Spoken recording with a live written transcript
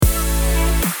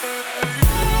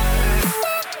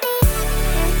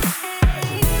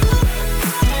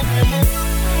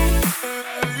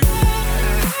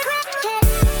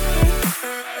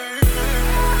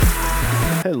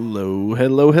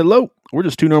We're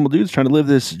just two normal dudes trying to live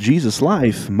this Jesus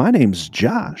life. My name's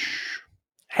Josh.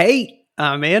 Hey,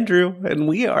 I'm Andrew, and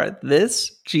we are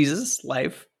This Jesus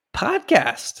Life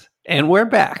Podcast. And we're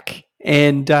back.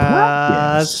 And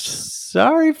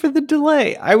sorry for the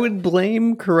delay. I would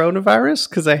blame coronavirus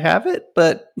because I have it,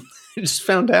 but I just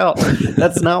found out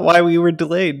that's not why we were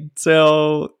delayed.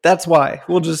 So that's why.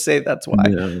 We'll just say that's why.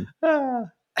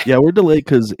 Yeah, we're delayed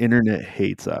because internet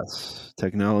hates us.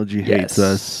 Technology hates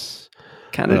us.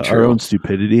 Kind of true. Our own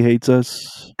stupidity hates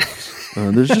us.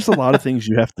 There's just a lot of things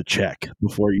you have to check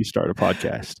before you start a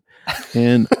podcast.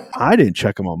 And I didn't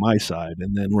check them on my side.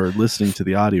 And then we're listening to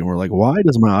the audio and we're like, why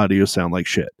does my audio sound like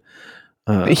shit?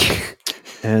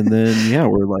 And then,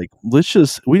 we're like, we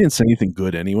didn't say anything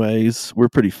good anyways. We're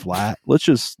pretty flat. Let's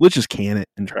just can it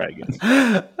and try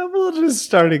again. We'll just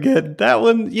start again. That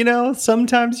one,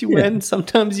 sometimes you win,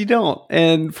 sometimes you don't.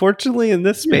 And fortunately in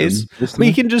this space,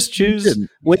 we can just choose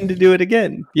when to do it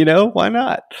again. Why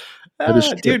not?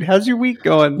 Dude, how's your week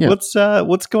going? Yeah.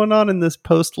 What's going on in this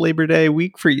post Labor Day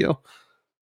week for you?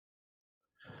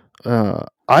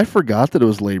 I forgot that it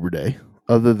was Labor Day,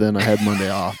 other than I had Monday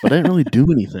off, but I didn't really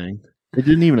do anything. It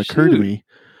didn't even occur to me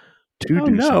to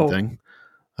do something.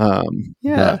 But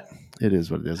it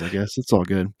is what it is, I guess. It's all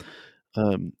good.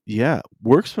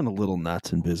 Work's been a little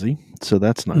nuts and busy, so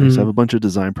that's nice. I have a bunch of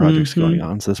design projects going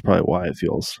on, so that's probably why it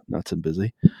feels nuts and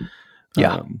busy.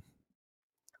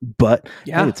 But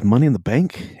hey, it's money in the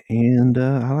bank, and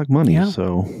I like money,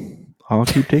 so I'll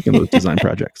keep taking those design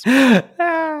projects.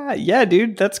 Yeah,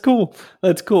 dude, that's cool.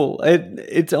 That's cool.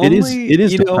 It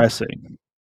is depressing.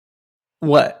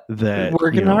 What? That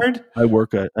working hard? I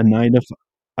work a 9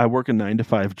 to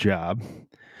 5 job,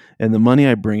 and the money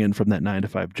I bring in from that 9 to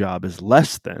 5 job is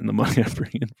less than the money I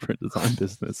bring in for a design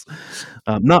business.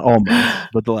 Not all months,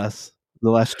 but the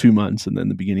last 2 months, and then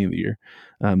the beginning of the year.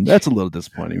 That's a little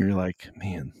disappointing. You're like,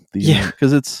 man,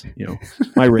 because it's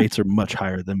my rates are much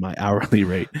higher than my hourly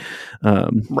rate.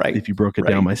 Right. If you broke it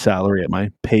down, my salary at my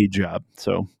paid job.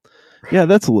 So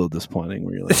that's a little disappointing.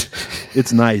 Where you're like,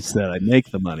 it's nice that I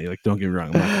make the money. Like, don't get me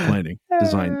wrong, I'm not complaining.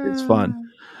 Design is fun.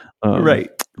 Right.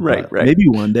 Maybe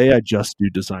one day I just do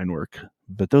design work,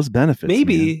 but those benefits, are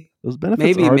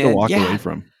hard to walk away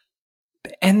from.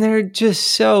 And they're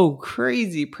just so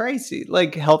crazy pricey,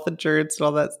 like health insurance and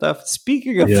all that stuff.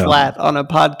 Speaking of flat on a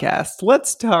podcast,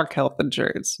 let's talk health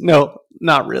insurance. No,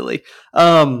 not really.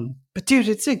 But dude,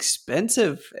 it's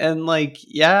expensive. And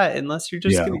unless you're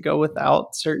just going to go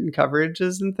without certain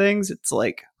coverages and things, it's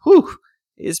like,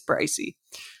 it's pricey.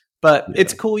 But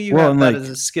it's cool you have that as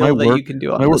a skill that you can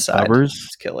do on the side.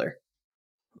 It's killer.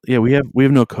 Yeah, we have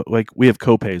no we have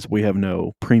copays. We have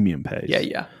no premium pays.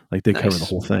 Yeah. Like they cover the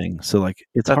whole thing. So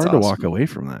it's hard to walk away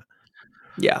from that.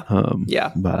 Yeah.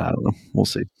 But I don't know. We'll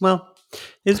see. Well,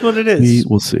 it's what it is.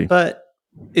 We'll see. But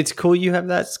it's cool you have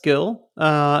that skill.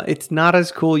 It's not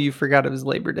as cool you forgot it was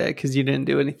Labor Day because you didn't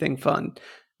do anything fun.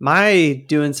 My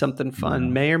doing something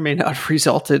fun may or may not have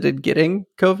resulted in getting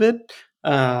COVID.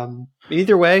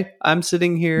 Either way, I'm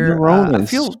sitting here.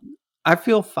 I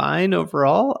feel fine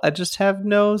overall. I just have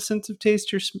no sense of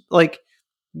taste or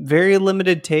very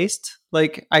limited taste.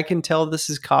 Like I can tell this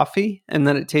is coffee and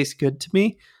then it tastes good to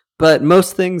me. But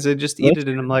most things I just eat it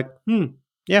and I'm like,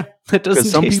 it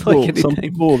doesn't taste like anything. Some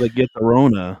people that get the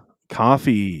Rona,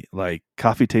 coffee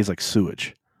tastes like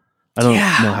sewage. I don't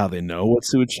know how they know what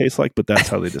sewage tastes like, but that's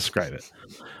how they describe it.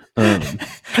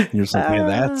 You're just like, man,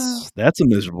 that's a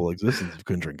miserable existence if you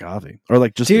couldn't drink coffee. Or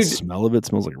the smell of it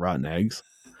smells like rotten eggs.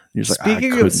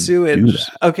 Speaking of sewage,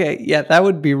 that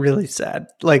would be really sad.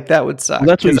 Like that would suck. Well,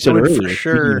 that's what you said earlier. For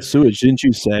sure. Sewage, didn't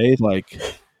you say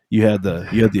you had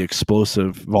the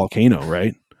explosive volcano,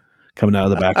 right? Coming out of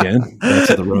the back end.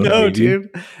 That's the road. No, dude.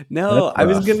 No, I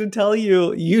was gonna tell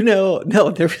you.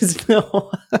 No, there was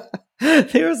no.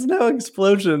 There was no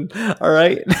explosion. All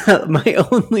right. My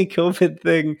only COVID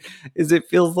thing is it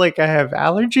feels like I have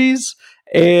allergies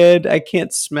and I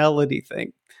can't smell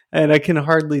anything and I can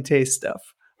hardly taste stuff.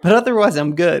 But otherwise,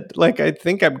 I'm good. I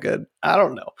think I'm good. I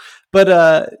don't know. But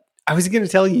I was going to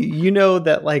tell you,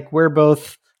 that we're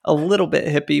both a little bit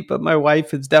hippie, but my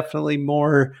wife is definitely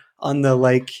more on the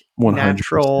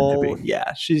natural. Hippie.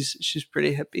 Yeah, she's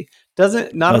pretty hippie.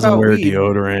 Doesn't wear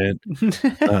deodorant.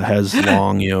 Has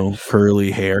long,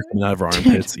 curly hair coming out of her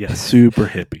armpits. Yeah, super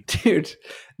hippie, dude.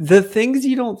 The things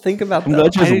you don't think about. I'm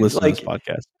glad she doesn't listen to this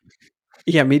podcast.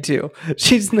 Yeah, me too.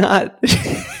 She's not.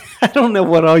 I don't know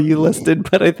what all you listed,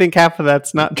 but I think half of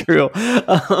that's not true.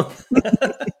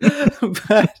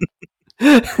 But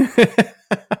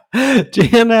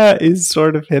Jana is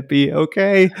sort of hippie,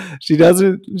 okay?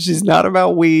 She's not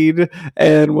about weed,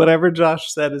 and whatever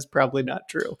Josh said is probably not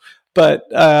true. But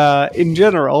in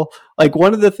general, like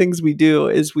one of the things we do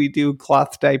is we do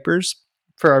cloth diapers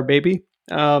for our baby.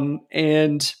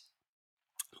 And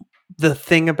the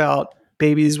thing about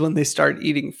babies when they start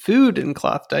eating food in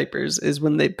cloth diapers is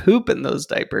when they poop in those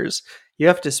diapers, you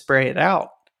have to spray it out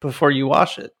before you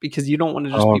wash it because you don't want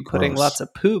to just Oh, be putting lots gross.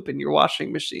 of poop in your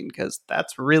washing machine because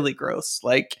that's really gross.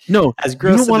 Like No, as you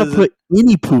don't gross want to as put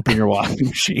any poop in your washing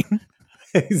machine.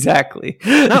 exactly.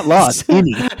 Not lots,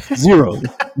 any. Zero.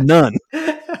 None.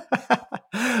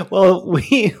 Well,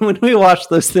 when we watch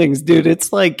those things, dude,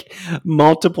 it's like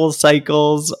multiple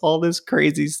cycles, all this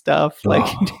crazy stuff. Like,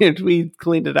 Oh. dude, we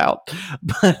cleaned it out.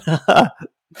 But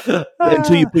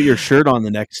Until you put your shirt on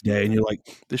the next day and you're like,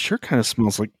 this shirt kind of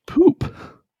smells like poop.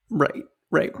 right,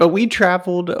 right. But we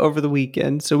traveled over the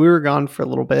weekend, so we were gone for a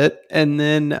little bit, and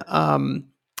then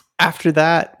after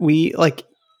that,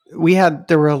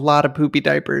 there were a lot of poopy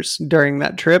diapers during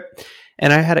that trip,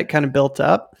 and I had it kind of built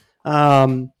up.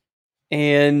 And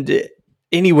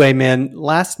anyway, man,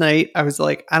 last night I was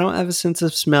like, I don't have a sense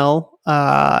of smell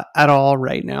at all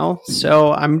right now.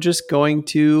 So I'm just going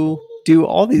to do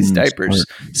all these diapers.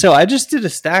 Smart. So I just did a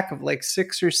stack of like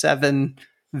 6 or 7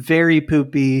 very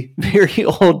poopy, very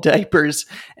old diapers.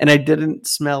 And I didn't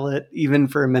smell it even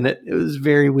for a minute. It was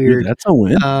very weird. Dude, that's a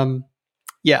win.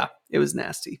 Yeah, it was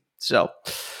nasty. So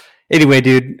anyway,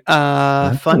 dude,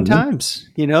 fun times.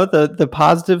 You know, the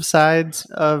positive sides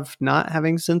of not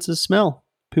having sense of smell.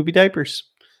 Poopy diapers.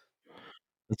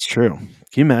 That's true. Can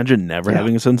you imagine never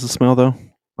having a sense of smell though?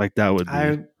 Like that would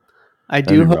be. I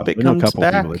do hope rough. it I know a comes couple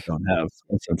back. people that don't have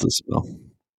a sense of smell.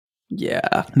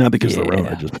 Yeah, not because of the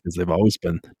Rona, just because they've always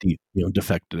been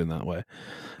defected in that way.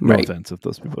 No offense if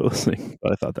those people are listening,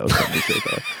 but I thought that was something to say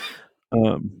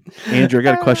that. Andrew, I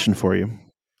got a question for you.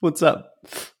 What's up?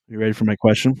 You ready for my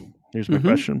question? Here's my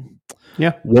question.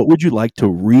 Yeah. What would you like to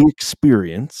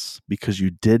re-experience because you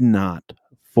did not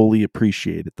fully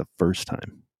appreciate it the first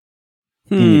time?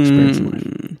 Any experience in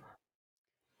life.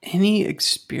 Any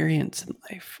experience in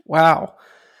life. Wow.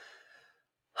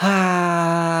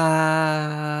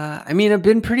 I mean, I've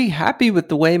been pretty happy with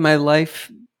the way my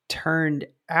life turned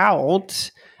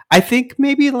out. I think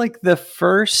maybe like the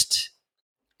first,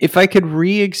 if I could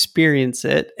re-experience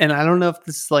it, and I don't know if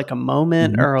this is like a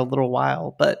moment or a little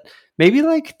while, but maybe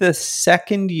like the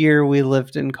second year we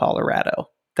lived in Colorado.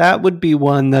 That would be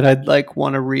one that I'd like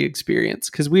want to re-experience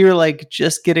because we were like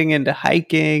just getting into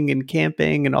hiking and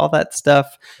camping and all that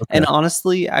stuff. Okay. And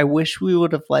honestly, I wish we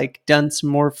would have like done some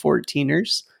more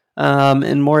 14ers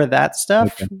and more of that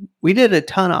stuff. Okay. We did a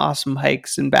ton of awesome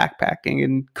hikes and backpacking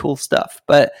and cool stuff,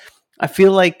 but I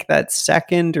feel like that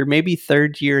second or maybe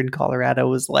third year in Colorado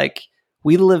was like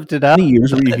we lived it up. How many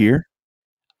years were you here?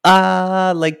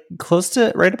 Like close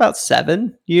to right about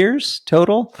 7 years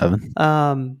total. 7.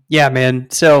 Yeah, man.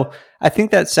 So I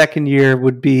think that second year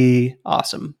would be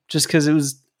awesome just because it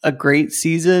was a great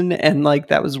season. And like,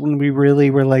 that was when we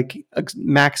really were like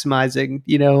maximizing,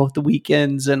 the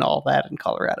weekends and all that in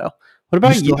Colorado. What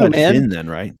about you, had man? Finn then,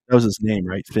 right? That was his name,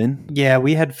 right? Finn? Yeah,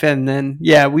 we had Finn then.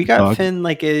 Yeah, we got Finn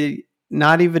like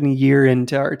not even a year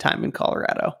into our time in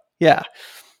Colorado. Yeah.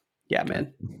 Yeah,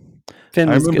 man. Finn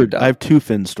was good. I have 2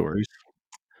 Finn stories.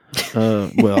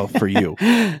 Well, for you.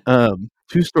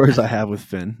 2 stories I have with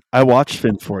Finn. I watched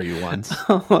Finn for you once.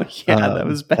 Oh yeah, that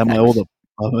was bad. At my old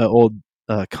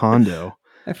condo.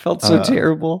 I felt so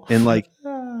terrible. And like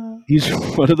he's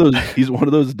one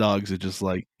of those dogs that just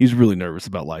like he's really nervous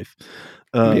about life.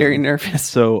 Very nervous.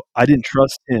 So I didn't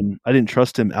trust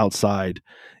him outside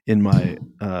in my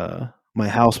my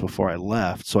house before I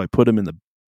left. So I put him in the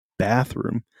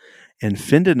bathroom. And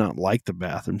Finn did not like the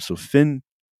bathroom, so Finn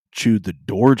chewed the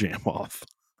door jamb off.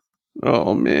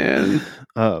 Oh, man.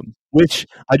 Which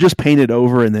I just painted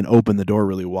over and then opened the door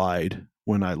really wide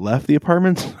when I left the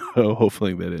apartment. So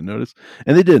hopefully they didn't notice.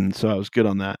 And they didn't, so I was good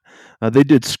on that. They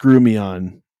did screw me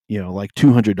on, like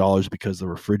 $200 because the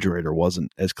refrigerator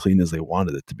wasn't as clean as they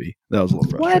wanted it to be. That was a little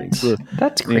frustrating. What? So,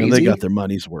 that's crazy. They got their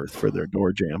money's worth for their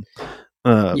door jamb.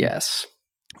 Yes.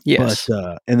 But,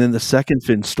 and then the second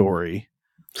Finn story...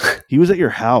 He was at your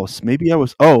house. Maybe I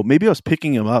was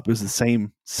picking him up. It was the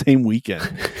same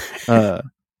weekend. And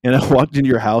I walked into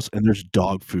your house and there's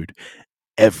dog food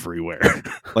everywhere.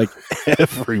 Like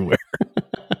everywhere.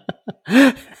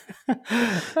 And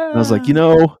I was like,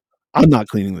 I'm not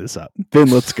cleaning this up. Then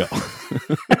let's go.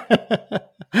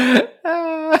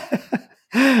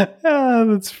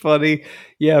 That's funny.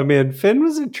 Yeah, man. Finn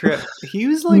was a trip. He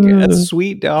was like a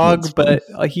sweet dog, but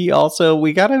he also,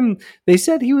 we got him, they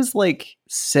said he was like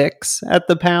 6 at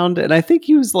the pound, and I think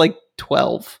he was like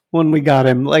 12 when we got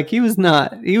him. Like he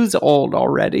was old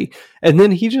already. And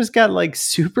then he just got like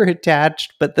super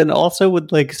attached, but then also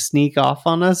would like sneak off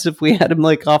on us if we had him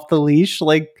like off the leash.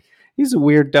 Like he's a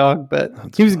weird dog, but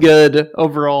he was good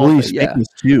overall. Well, but he's famous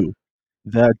too.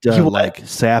 That like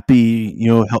sappy,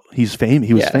 he's famous.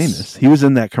 He was famous. He was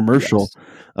in that commercial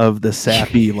of the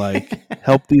sappy, like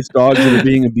help these dogs that are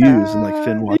being abused, and like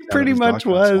Finn walked he pretty much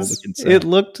was. It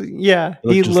looked,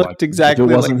 he looked exactly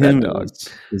like him, that dog. It was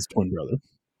his twin brother.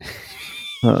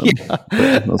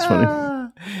 That's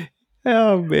funny.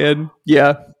 Oh man,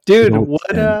 yeah, dude.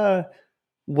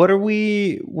 What are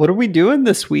we doing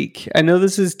this week? I know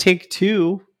this is take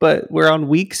 2, but we're on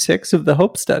week 6 of the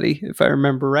Hope Study, if I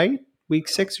remember right. Week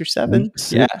 6 or 7.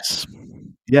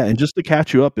 Yeah, and just to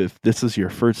catch you up, if this is your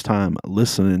first time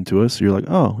listening to us, you're like,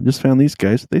 oh, just found these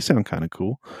guys. They sound kind of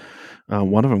cool.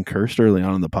 One of them cursed early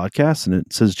on in the podcast, and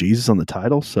it says Jesus on the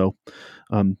title. So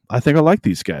I think I like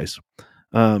these guys.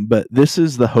 But this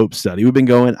is the Hope Study. We've been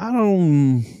going,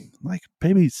 like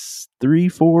maybe 3,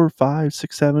 4, 5,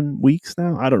 6, 7 weeks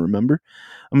now. I don't remember.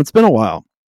 It's been a while.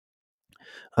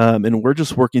 And we're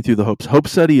just working through the Hope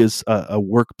Study is a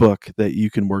workbook that you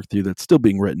can work through that's still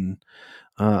being written,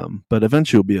 but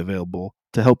eventually will be available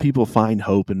to help people find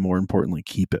hope and, more importantly,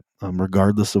 keep it,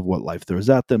 regardless of what life throws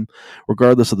at them,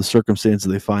 regardless of the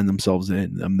circumstances they find themselves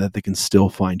in, that they can still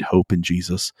find hope in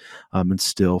Jesus, and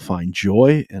still find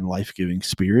joy and life-giving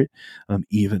spirit,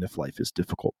 even if life is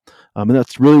difficult. And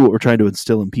that's really what we're trying to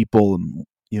instill in people. And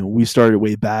we started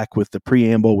way back with the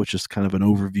preamble, which is kind of an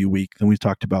overview week. Then we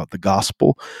talked about the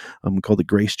gospel. We called it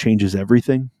Grace Changes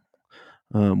Everything.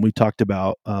 We talked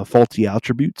about faulty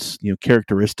attributes,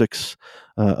 characteristics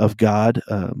of God,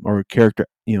 or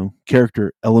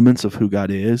character elements of who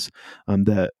God is,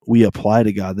 that we apply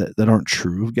to God that aren't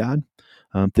true of God.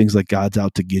 Things like God's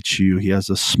out to get you. He has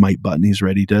a smite button. He's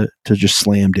ready to just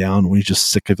slam down when he's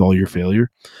just sick of all your failure.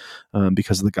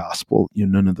 Because of the gospel,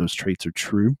 none of those traits are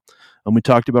true. And we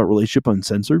talked about relationship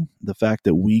uncensored, the fact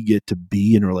that we get to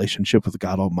be in a relationship with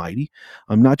God Almighty.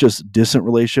 Not just distant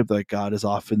relationship that God is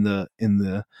off in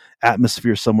the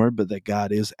atmosphere somewhere, but that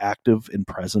God is active and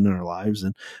present in our lives.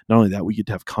 And not only that, we get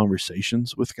to have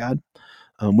conversations with God,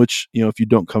 which, if you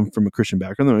don't come from a Christian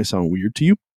background, that might sound weird to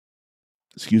you.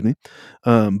 Excuse me.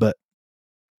 But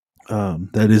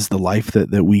that is the life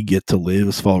that we get to live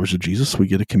as followers of Jesus. We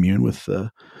get to commune with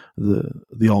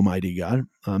the Almighty God.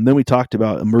 Then we talked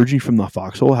about emerging from the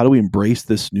foxhole. How do we embrace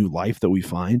this new life that we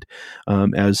find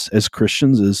as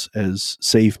Christians, as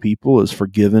saved people, as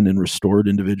forgiven and restored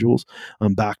individuals,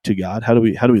 back to God? How do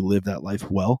we live that life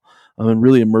well, and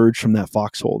really emerge from that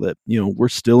foxhole? That we're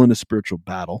still in a spiritual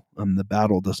battle. The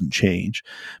battle doesn't change,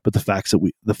 but the fact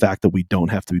that we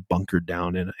don't have to be bunkered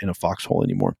down in a foxhole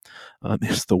anymore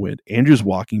is the win. Andrew's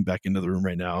walking back into the room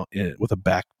right now with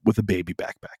a baby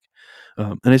backpack.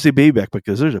 And I say baby backpack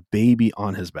because there's a baby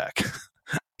on his back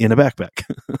in a backpack.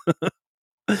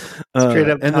 Straight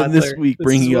up and toddler. Then this week,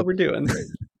 bringing up, we're doing.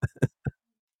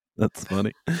 That's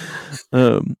funny.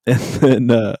 And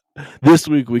then this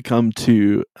week we come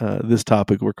to this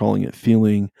topic. We're calling it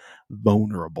feeling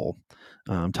vulnerable.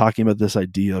 Talking about this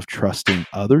idea of trusting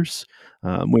others.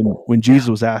 When Jesus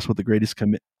was asked what the greatest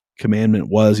commandment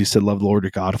was, he said, love the Lord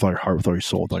your God with all your heart, with all your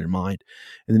soul, with all your mind.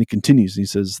 And then he continues, and he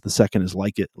says, the second is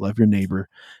like it, love your neighbor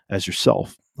as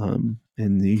yourself. And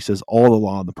he says, all the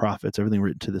law and the prophets, everything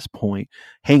written to this point,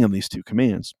 hang on these 2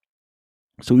 commands.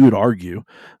 So we would argue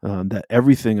that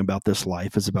everything about this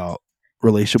life is about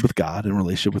relationship with God and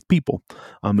relationship with people.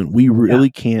 And we really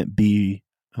can't be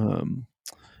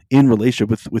in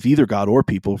relationship with either God or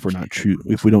people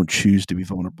if we don't choose to be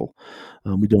vulnerable.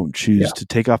 We don't choose to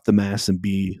take off the mask and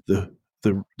be the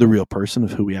real person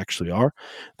of who we actually are,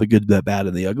 the good, the bad,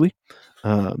 and the ugly.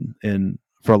 And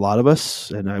for a lot of us,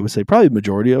 and I would say probably the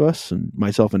majority of us, and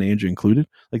myself and Andrew included,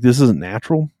 like this isn't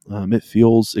natural. It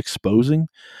feels exposing.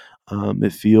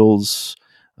 It feels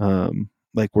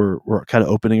like we're kind of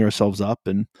opening ourselves up,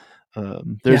 and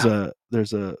there's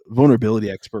a vulnerability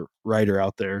expert writer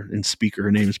out there and speaker.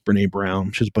 Her name is Brene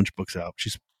Brown. She has a bunch of books out.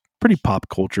 She's pretty pop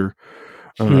culture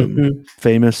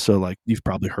famous, so like you've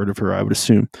probably heard of her, I would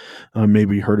assume.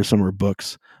 Maybe you heard of some of her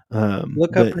books.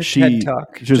 Look up her TED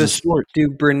Talk. Just do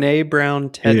Brene Brown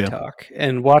TED Talk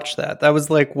and watch that. That was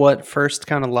like what first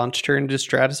kind of launched her into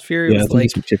stratosphere. It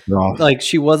was like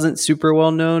she wasn't super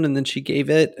well known, and then she gave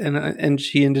it, and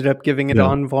she ended up giving it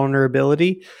on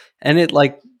vulnerability, and it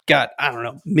like got, I don't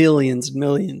know, millions and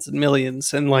millions and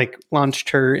millions, and like launched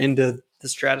her into the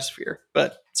stratosphere.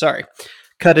 But sorry,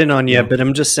 cut in on you, but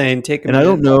I'm just saying, take a minute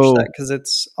and watch that because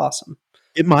it's awesome.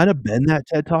 It might have been that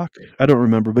TED Talk. I don't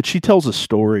remember, but she tells a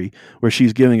story where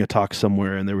she's giving a talk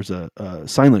somewhere, and there was a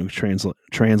sign language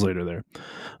translator there.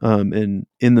 And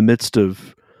in the midst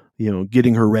of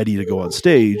getting her ready to go on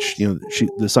stage,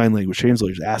 the sign language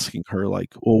translator is asking her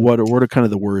like, well, what are kind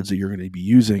of the words that you're going to be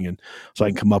using, and so I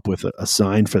can come up with a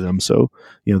sign for them. So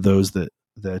those that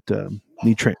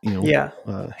need Yeah.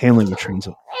 hand language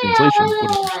translation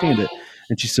would understand it.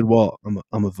 And she said, well,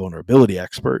 I'm a vulnerability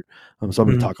expert. So I'm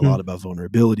going to talk a lot about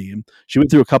vulnerability. And she went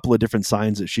through a couple of different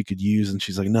signs that she could use. And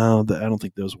she's like, no, I don't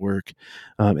think those work.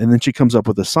 And then she comes up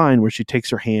with a sign where she takes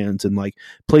her hands and like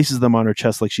places them on her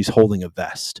chest like she's holding a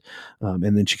vest.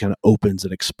 And then she kind of opens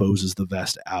and exposes the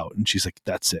vest out. And she's like,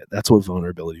 that's it. That's what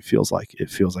vulnerability feels like. It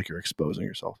feels like you're exposing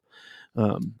yourself.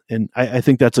 And I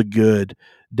think that's a good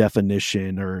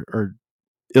definition or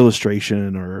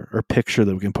illustration or picture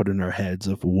that we can put in our heads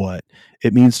of what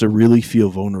it means to really feel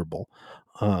vulnerable.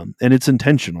 And it's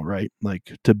intentional, right?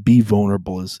 Like to be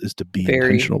vulnerable is to be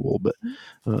intentional. But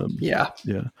yeah.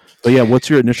 But yeah, what's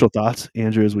your initial thoughts,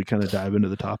 Andrew, as we kind of dive into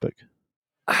the topic?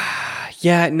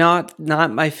 Yeah, not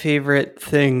my favorite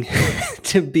thing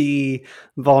to be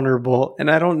vulnerable. And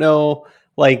I don't know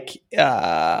like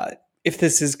if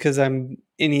this is because I'm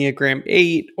Enneagram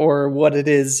 8 or what it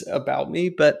is about me,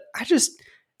 but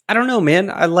I don't know, man.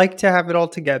 I like to have it all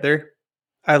together.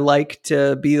 I like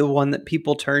to be the one that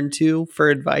people turn to for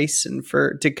advice and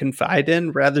to confide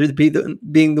in, rather than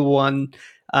being the one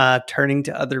turning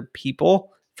to other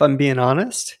people, if I'm being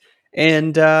honest.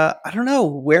 And I don't know,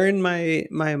 wearing my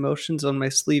emotions on my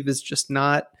sleeve is just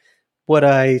not what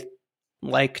I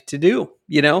like to do,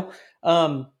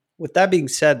 With that being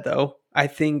said, though, I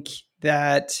think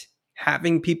that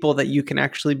having people that you can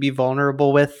actually be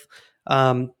vulnerable with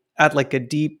at like a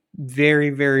deep,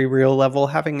 very, very real level,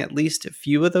 having at least a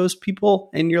few of those people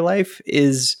in your life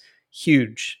is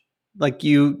huge. Like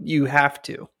you have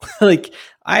to. Like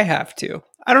I have to.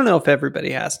 I don't know if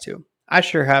everybody has to. I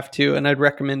sure have to, and I'd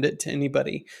recommend it to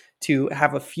anybody to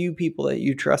have a few people that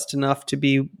you trust enough to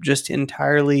be just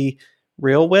entirely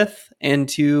real with and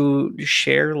to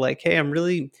share like, hey, I'm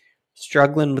really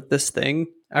struggling with this thing.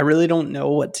 I really don't know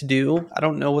what to do. I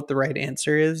don't know what the right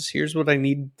answer is. Here's what I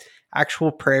need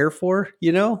actual prayer for,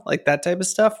 like that type of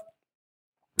stuff.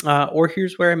 Or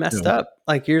here's where I messed up.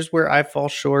 Like here's where I fall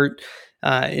short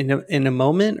in a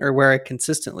moment, or where I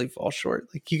consistently fall short.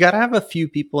 Like you got to have a few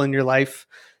people in your life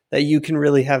that you can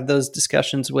really have those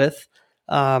discussions with.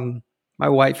 My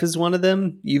wife is one of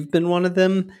them. You've been one of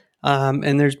them.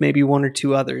 And there's maybe one or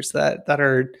two others that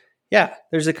are,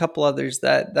 there's a couple others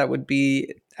that would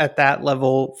be at that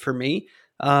level for me.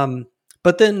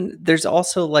 But then there's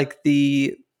also like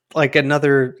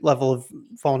another level of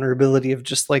vulnerability of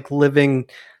just like living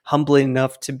humbly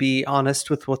enough to be honest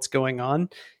with what's going on,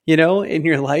 in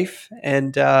your life.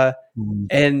 And, there's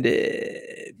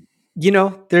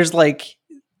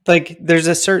there's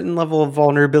a certain level of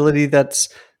vulnerability that's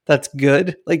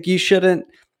good. Like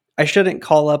I shouldn't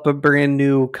call up a brand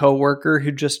new coworker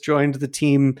who just joined the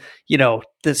team,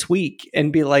 this week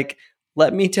and be like,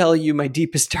 let me tell you my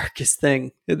deepest, darkest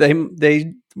thing.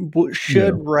 They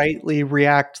should rightly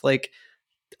react like,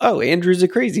 oh, Andrew's a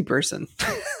crazy person.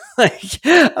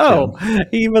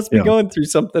 He must be going through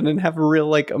something and have a real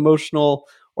like emotional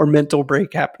or mental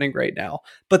break happening right now.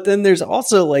 But then there's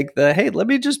also like hey, let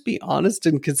me just be honest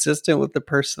and consistent with the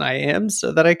person I am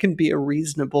so that I can be a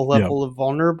reasonable level of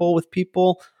vulnerable with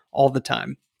people all the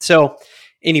time. So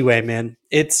anyway, man,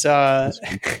 it's my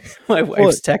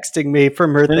wife's texting me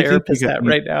from her therapist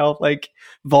right now, like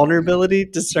vulnerability,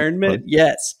 discernment.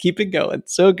 Yes, keep it going.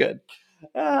 So good.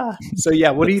 So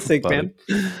yeah, what do you think, man?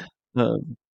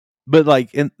 But like,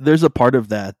 and there's a part of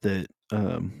that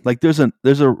like there's a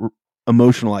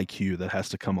emotional IQ that has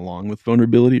to come along with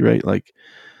vulnerability, right? Like,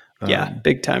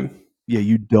 big time. Yeah,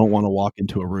 you don't want to walk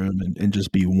into a room and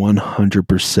just be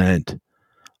 100%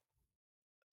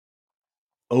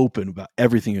 open about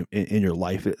everything in your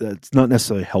life. It's not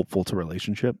necessarily helpful to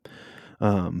relationship,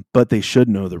 but they should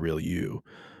know the real you.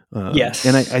 Yes.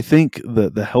 And I think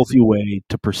the healthy way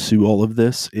to pursue all of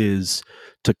this is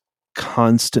to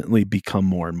constantly become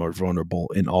more and more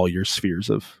vulnerable in all your spheres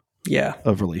of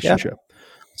relationship.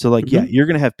 So like, you're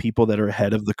going to have people that are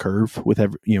ahead of the curve with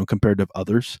compared to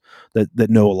others that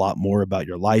know a lot more about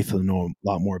your life and know a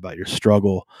lot more about your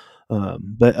struggle.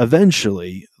 But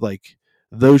eventually, like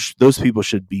those people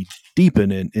should be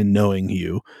deepened in knowing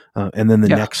you. And then the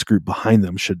next group behind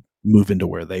them should move into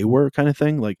where they were, kind of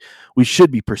thing. Like we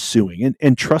should be pursuing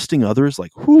and trusting others.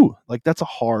 Like, like that's a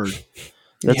hard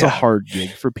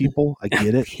gig for people. I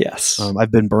get it. Yes.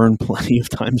 I've been burned plenty of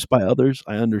times by others.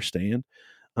 I understand.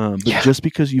 But just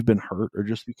because you've been hurt or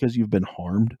just because you've been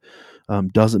harmed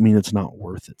doesn't mean it's not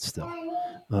worth it still.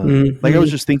 Like I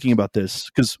was just thinking about this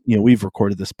because, we've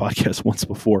recorded this podcast once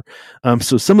before.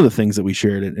 So some of the things that we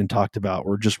shared and talked about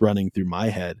were just running through my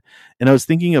head. And I was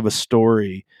thinking of a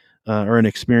story or an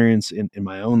experience in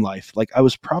my own life. Like I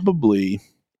was probably,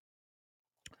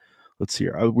 let's see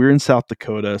here, we were in South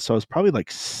Dakota. So I was probably like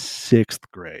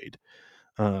 6th grade.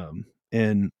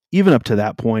 And even up to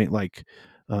that point, like,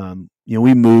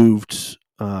 we moved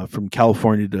from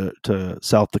California to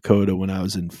South Dakota when I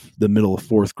was in the middle of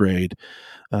 4th grade.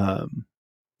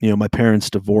 My parents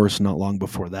divorced not long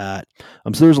before that.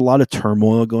 So there's a lot of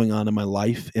turmoil going on in my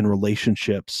life, and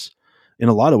relationships in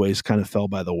a lot of ways kind of fell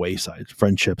by the wayside,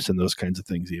 friendships and those kinds of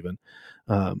things even.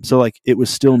 So like it was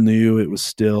still new. It was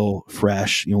still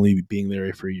fresh, only being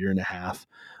there for a year and a half.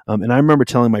 And I remember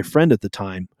telling my friend at the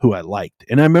time who I liked,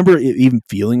 and I remember even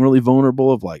feeling really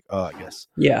vulnerable of like, oh, I guess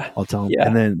I'll tell him. Yeah.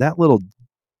 And then that little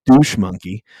douche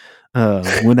monkey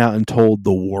went out and told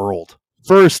the world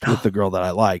first with the girl that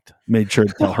I liked, made sure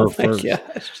to tell her first.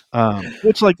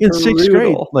 Which like in 6th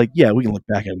grade, like, yeah, we can look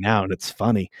back at it now and it's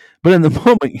funny. But in the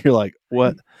moment you're like,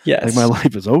 what? Yes. Like my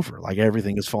life is over. Like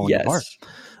everything is falling apart.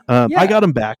 I got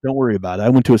him back. Don't worry about it. I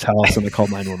went to his house and I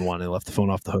called 911 and left the phone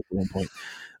off the hook at one point.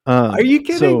 Are you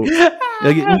kidding?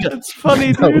 That's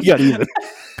funny, dude. We got even.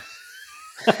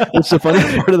 It's the funny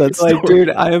part of that story. Like, dude,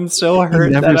 I am so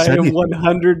hurt that I am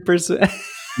 100%.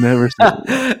 Never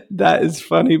said that is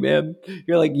funny, man.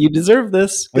 You're like, you deserve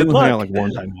this. Good luck. Hang out like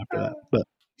one time after that, but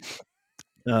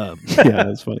yeah,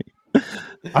 that's funny.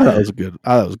 I thought it was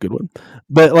a good one.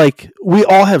 But like, we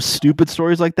all have stupid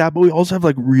stories like that, but we also have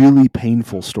like really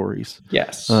painful stories.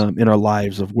 Yes. In our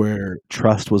lives of where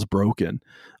trust was broken.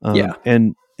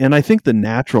 And I think the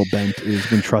natural bent is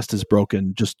when trust is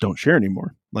broken, just don't share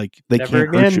anymore. Like they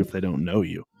can't hurt you if they don't know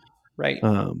you. Right.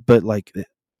 But like,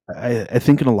 I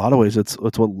think in a lot of ways, it's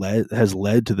what has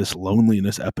led to this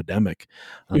loneliness epidemic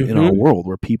in our world,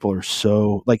 where people are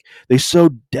so like, they so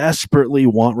desperately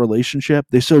want relationship.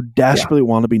 They so desperately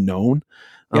want to be known,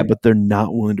 but they're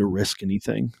not willing to risk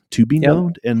anything to be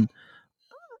known. And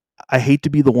I hate to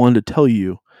be the one to tell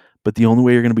you, but the only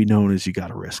way you're going to be known is you got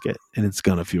to risk it, and it's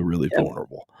going to feel really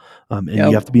vulnerable. And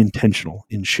you have to be intentional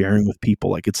in sharing with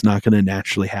people. Like it's not going to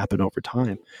naturally happen over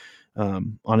time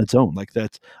on its own. Like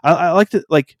that's, I like to,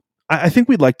 like, I think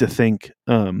we'd like to think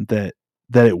that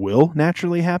it will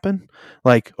naturally happen,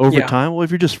 like over time. Well,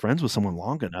 if you're just friends with someone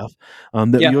long enough,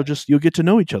 that you'll get to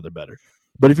know each other better.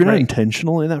 But if you're not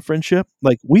intentional in that friendship,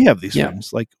 like we have these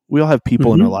friends, like we all have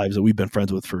people in our lives that we've been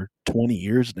friends with for 20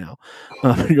 years now.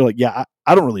 And you're like,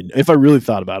 I don't really know. If I really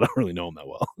thought about it, I don't really know him that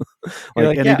well.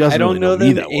 And he doesn't I don't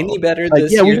really know them any better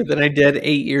this year than I did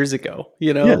 8 years ago.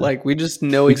 Like we just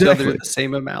know each other the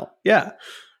same amount. Yeah.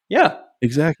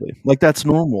 Exactly. Like that's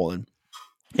normal.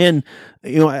 And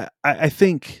I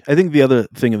think the other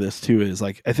thing of this too is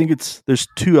like, I think there's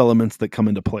two elements that come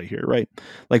into play here, right?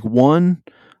 Like one,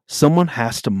 someone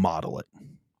has to model it,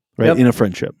 right? In a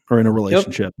friendship or in a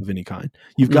relationship of any kind,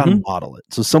 you've got to model it.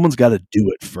 So someone's got to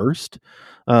do it first.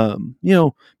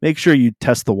 Make sure you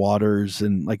test the waters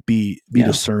and like be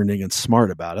discerning and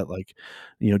smart about it. Like,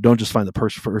 don't just find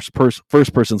the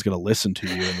first person's going to listen to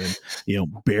you and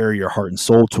then, bare your heart and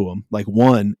soul to them. Like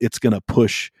one, it's going to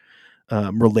push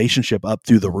relationship up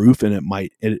through the roof, and it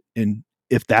might, and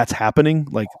if that's happening,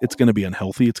 like it's going to be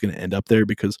unhealthy. It's going to end up there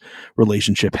because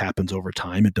relationship happens over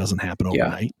time. It doesn't happen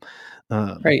overnight.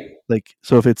 Right. Like,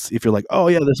 so if you're like, oh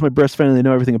yeah, this is my best friend and they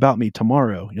know everything about me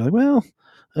tomorrow, you're like, well,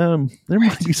 there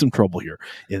might be some trouble here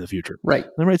in the future. Right.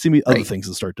 There might seem to be other things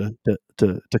that start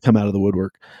to come out of the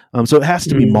woodwork. So it has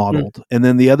to be modeled. And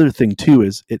then the other thing too,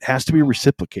 is it has to be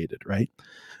reciprocated, right?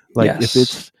 Like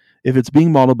if it's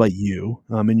being modeled by you,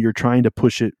 and you're trying to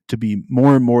push it to be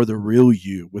more and more the real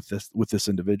you with this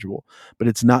individual, but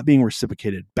it's not being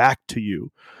reciprocated back to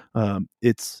you,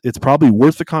 it's probably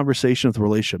worth the conversation if the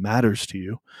relationship matters to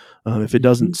you. If it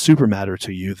doesn't super matter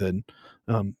to you, then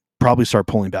probably start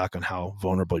pulling back on how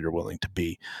vulnerable you're willing to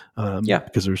be,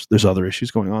 because there's other issues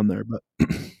going on there. But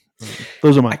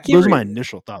those are my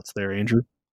initial thoughts there, Andrew.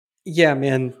 Yeah,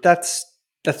 man, that's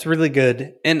really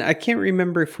good. And I can't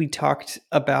remember if we talked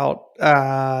about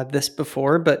this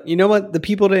before, but you know what? The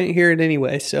people didn't hear it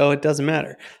anyway, so it doesn't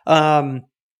matter.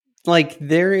 Like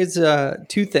there is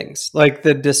two things, like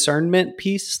the discernment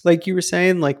piece, like you were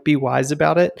saying, like be wise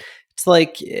about it. It's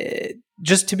like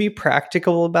just to be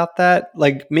practical about that,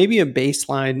 like maybe a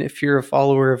baseline if you're a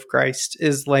follower of Christ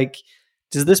is like,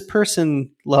 does this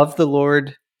person love the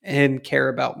Lord and care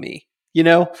about me?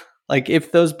 Like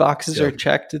if those boxes are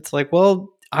checked, it's like, well,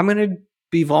 I'm going to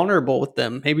be vulnerable with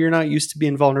them. Maybe you're not used to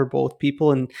being vulnerable with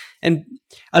people. And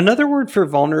another word for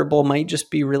vulnerable might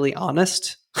just be really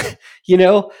honest,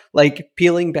 like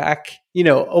peeling back,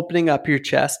 opening up your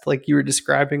chest, like you were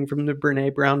describing from the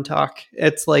Brene Brown talk.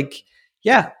 It's like,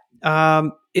 yeah,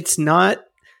 it's not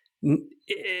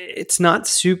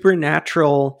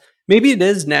supernatural. Maybe it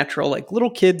is natural. Like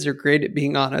little kids are great at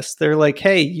being honest. They're like,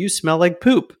 hey, you smell like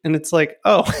poop. And it's like,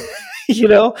 oh,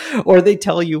 or they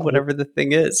tell you whatever the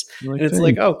thing is. And it's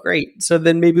like, oh, great. So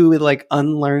then maybe we like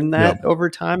unlearn that over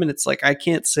time. And it's like, I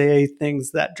can't say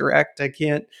things that direct. I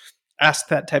can't ask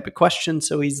that type of question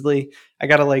so easily. I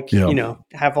got to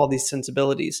have all these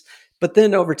sensibilities. But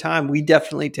then over time, we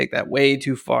definitely take that way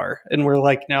too far. And we're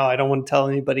like, no, I don't want to tell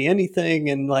anybody anything.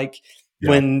 And like,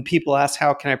 when people ask,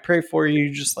 how can I pray for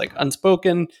you? Just like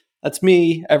unspoken. That's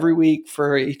me every week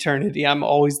for eternity. I'm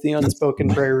always the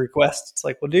unspoken prayer request. It's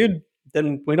like, well, dude,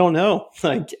 then we don't know.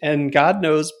 Like, and God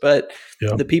knows, but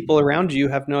the people around you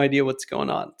have no idea what's going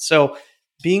on. So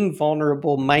being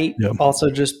vulnerable might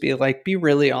also just be like, be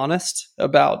really honest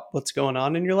about what's going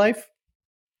on in your life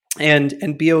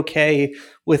and be okay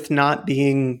with not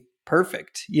being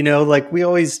perfect. Like we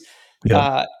always,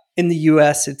 in the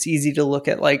US, it's easy to look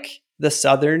at like the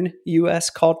Southern US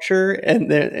culture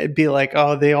and then it'd be like,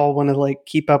 oh, they all want to like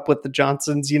keep up with the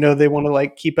Johnsons, they want to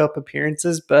like keep up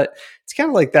appearances, but it's kind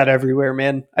of like that everywhere,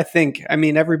 man.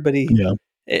 Everybody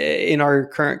in our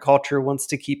current culture wants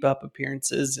to keep up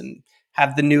appearances and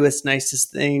have the newest,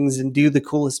 nicest things and do the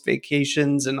coolest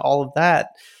vacations and all of that.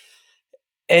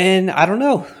 And I don't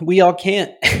know, we all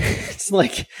can't. It's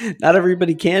like not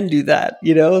everybody can do that,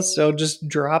 so just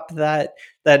drop that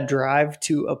drive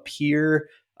to appear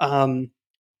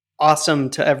awesome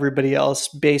to everybody else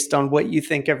based on what you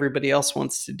think everybody else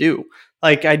wants to do.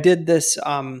 Like I did this,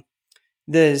 I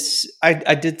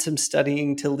did some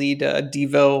studying to lead a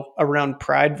Devo around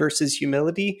pride versus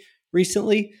humility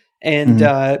recently. And,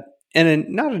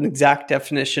 not an exact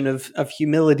definition of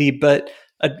humility, but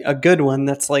a good one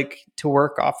that's like to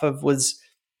work off of was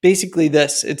basically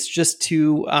this. It's just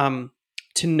to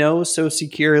know so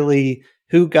securely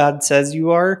who God says you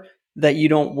are that you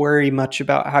don't worry much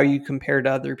about how you compare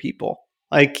to other people.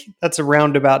 Like that's a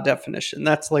roundabout definition.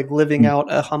 That's like living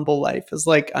out a humble life. Is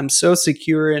like, I'm so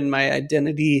secure in my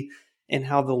identity and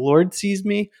how the Lord sees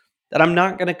me that I'm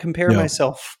not going to compare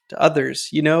myself to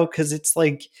others, cause it's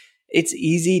like, it's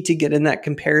easy to get in that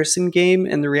comparison game.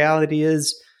 And the reality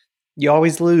is you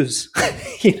always lose,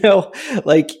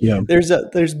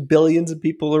 there's billions of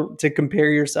people to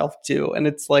compare yourself to. And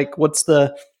it's like, what's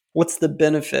the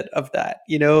benefit of that?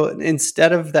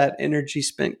 Instead of that energy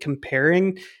spent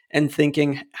comparing and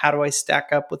thinking, how do I stack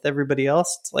up with everybody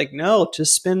else? It's like, no,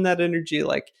 just spend that energy.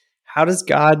 Like, how does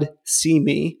God see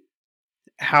me?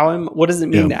 What does it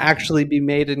mean to actually be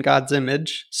made in God's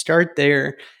image? Start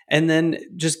there. And then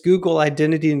just Google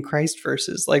identity in Christ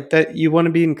verses like that. You want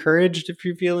to be encouraged. If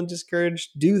you're feeling discouraged,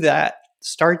 do that.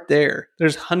 Start there.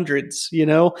 There's hundreds,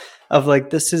 of like,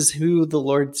 this is who the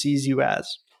Lord sees you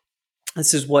as.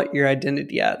 This is what your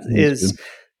identity is.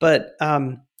 But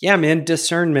man,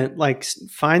 discernment, like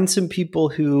find some people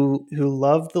who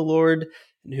love the Lord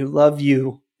and who love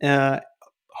you,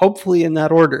 hopefully in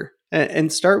that order,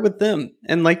 and start with them.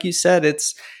 And like you said,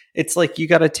 it's like you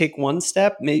got to take one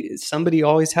step. Maybe somebody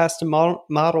always has to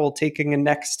model taking a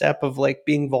next step of like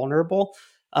being vulnerable.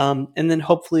 And then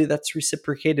hopefully that's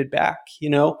reciprocated back.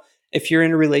 If you're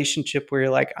in a relationship where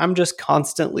you're like, I'm just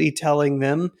constantly telling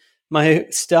them my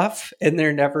stuff and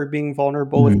they're never being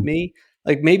vulnerable with me,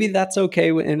 like maybe that's okay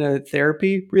in a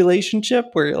therapy relationship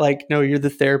where like, no, you're the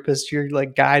therapist, you're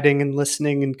like guiding and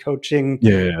listening and coaching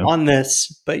on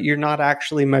this, but you're not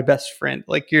actually my best friend.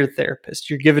 Like you're a therapist,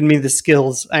 you're giving me the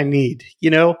skills I need,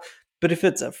 but if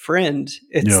it's a friend,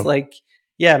 it's like,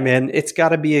 man, it's got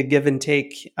to be a give and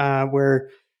take, where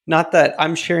not that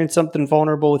I'm sharing something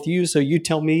vulnerable with you, so you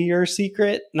tell me your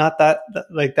secret, not that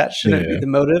like that shouldn't be the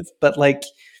motive, but like,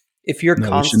 if you're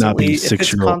constantly, if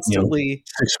it's constantly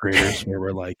sixth graders where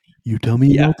we're like, you tell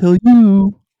me, I'll tell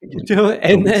you.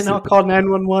 And then I'll call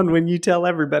 911 when you tell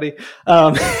everybody,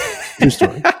 which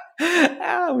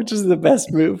is the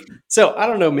best move. So I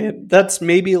don't know, man, that's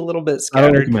maybe a little bit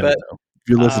scattered, but if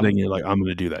you're listening, you're like, I'm going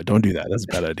to do that. Don't do that. That's a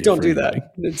bad idea. Don't do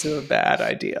that. It's a bad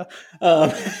idea.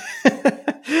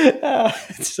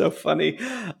 It's so funny.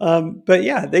 But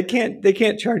yeah, they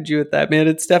can't charge you with that, man.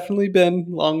 It's definitely been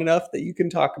long enough that you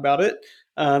can talk about it.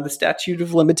 The statute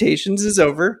of limitations is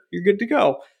over. You're good to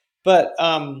go. But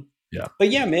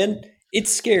yeah, man,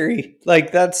 it's scary.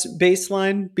 Like that's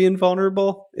baseline being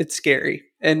vulnerable. It's scary.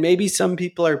 And maybe some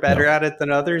people are better at it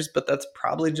than others, but that's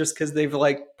probably just because they've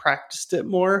like practiced it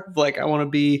more. Like I want to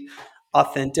be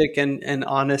authentic and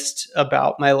honest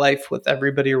about my life with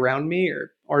everybody around me,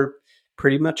 or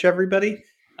pretty much everybody.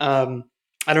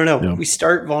 I don't know. Yeah. We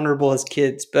start vulnerable as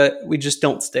kids, but we just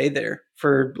don't stay there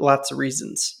for lots of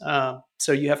reasons.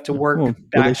 So you have to work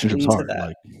back relationships into hard. that.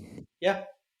 Like, Yeah.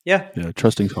 yeah,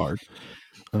 trusting's hard.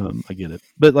 I get it.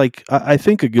 But like, I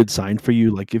think a good sign for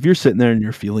you, like if you're sitting there and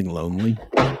you're feeling lonely,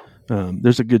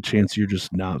 there's a good chance you're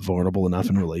just not vulnerable enough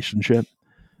in a relationship.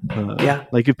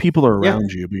 Like if people are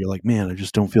around you, but you're like, man, I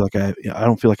just don't feel like I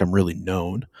don't feel like I'm really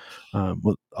known.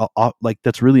 Well, like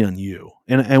that's really on you.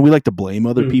 And we like to blame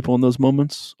other people in those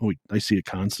moments. I see it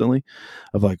constantly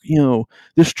of like,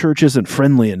 this church isn't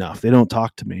friendly enough. They don't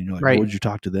talk to me. And you're like, Right. would you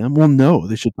talk to them? Well, no,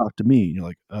 they should talk to me. And you're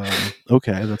like,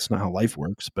 okay, that's not how life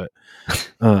works, but,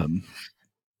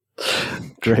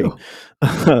 great.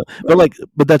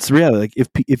 but that's the reality. Like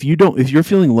if you're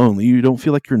feeling lonely, you don't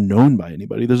feel like you're known by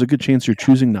anybody, there's a good chance you're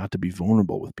choosing not to be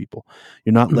vulnerable with people.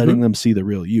 You're not letting them see the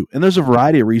real you. And there's a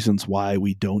variety of reasons why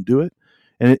we don't do it.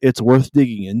 And it's worth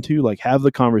digging into. Like, have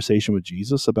the conversation with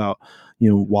Jesus about,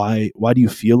 why do you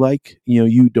feel like,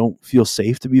 you don't feel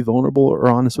safe to be vulnerable or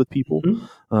honest with people?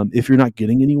 If you're not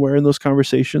getting anywhere in those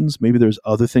conversations, maybe there's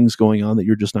other things going on that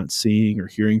you're just not seeing or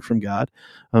hearing from God.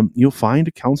 You'll find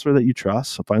a counselor that you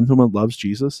trust, find someone that loves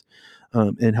Jesus,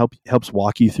 and helps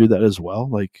walk you through that as well.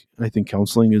 Like, I think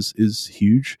counseling is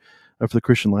huge for the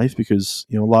Christian life, because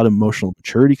a lot of emotional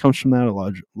maturity comes from that. A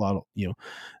lot of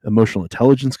emotional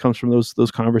intelligence comes from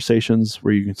those conversations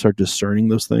where you can start discerning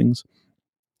those things,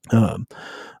 and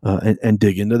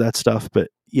dig into that stuff.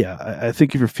 But yeah, I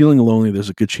think if you're feeling lonely,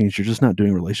 there's a good chance you're just not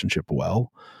doing relationship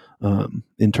well.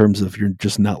 In terms of you're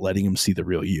just not letting them see the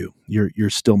real you.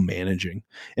 You're still managing.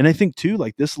 And I think too,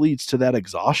 like this leads to that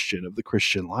exhaustion of the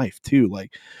Christian life too,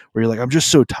 like where you're like, I'm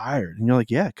just so tired. And you're like,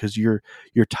 yeah, because you're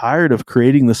tired of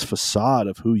creating this facade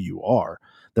of who you are.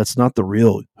 That's not the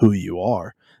real who you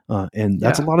are. And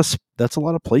that's a lot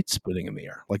of plate spinning in the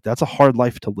air. Like that's a hard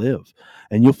life to live.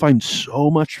 And you'll find so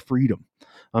much freedom.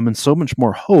 And so much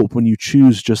more hope when you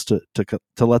choose just to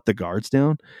let the guards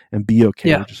down and be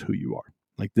okay with just who you are.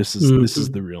 Like this is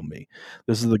the real me.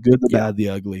 This is the good, the bad, the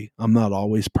ugly. I'm not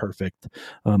always perfect.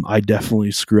 I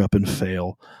definitely screw up and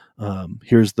fail.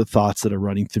 Here's the thoughts that are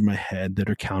running through my head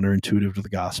that are counterintuitive to the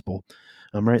gospel.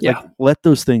 Right? Like let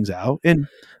those things out. And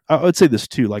I would say this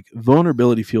too, like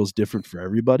vulnerability feels different for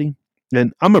everybody.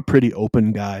 And I'm a pretty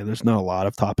open guy. There's not a lot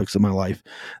of topics in my life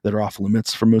that are off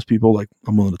limits for most people. Like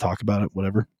I'm willing to talk about it,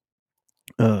 whatever.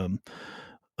 But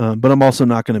I'm also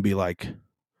not going to be like,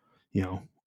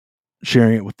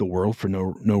 sharing it with the world for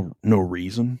no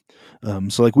reason.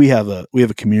 So like we have a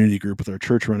community group with our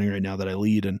church running right now that I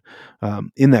lead. And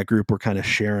in that group, we're kind of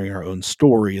sharing our own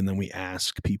story. And then we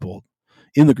ask people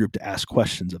in the group to ask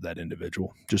questions of that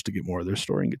individual just to get more of their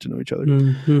story and get to know each other.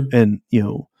 And,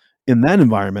 in that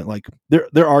environment, like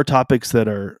there are topics that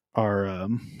are sorry,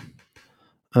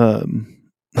 I'm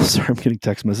getting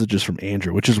text messages from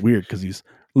Andrew, which is weird because he's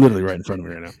literally right in front of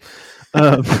me right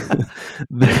now.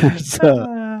 There's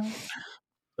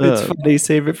it's funny.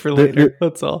 Save it for later.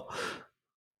 That's all.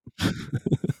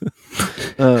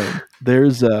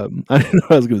 There's I don't know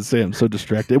what I was going to say. I'm so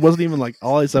distracted. It wasn't even like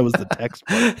all I said was the text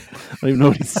part. I don't even know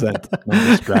what he said.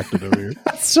 I'm distracted over here.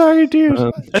 Sorry, dude.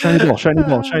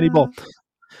 Shiny ball.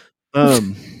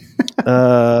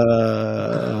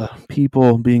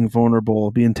 People being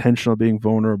vulnerable, be intentional being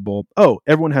vulnerable. Oh,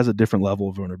 everyone has a different level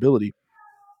of vulnerability.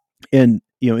 And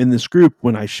in this group,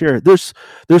 when I share, there's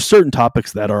certain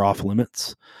topics that are off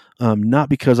limits, not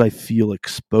because I feel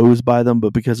exposed by them,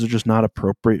 but because they're just not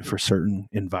appropriate for certain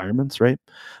environments, right?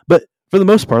 But for the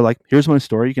most part, like here's my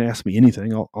story. You can ask me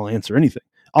anything. I'll answer anything.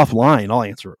 Offline, I'll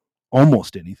answer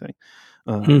almost anything.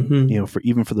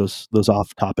 For those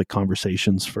off-topic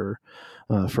conversations for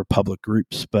public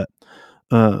groups, but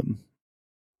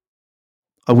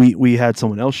we had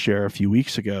someone else share a few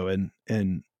weeks ago,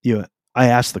 and I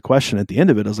asked the question at the end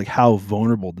of it. I was like, how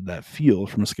vulnerable did that feel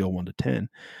from a scale of 1 to 10?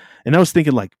 And I was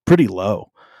thinking like pretty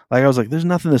low. Like I was like, there's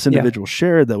nothing this individual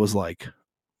shared that was like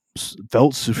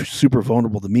felt super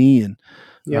vulnerable to me. And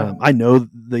I know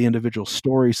the individual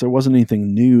story, so there wasn't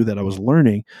anything new that I was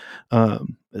learning. So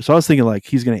I was thinking like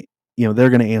he's going to, they're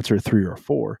going to answer a 3 or a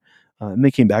 4. And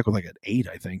they came back with like an 8,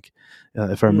 I think,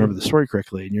 if I remember the story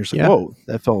correctly. And you're just like, whoa,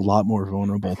 that felt a lot more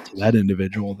vulnerable to that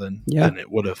individual than it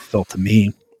would have felt to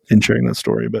me in sharing that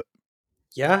story. But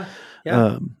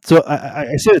so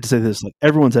I say that to say this, like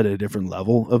everyone's at a different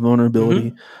level of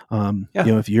vulnerability.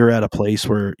 If you're at a place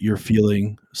where you're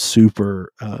feeling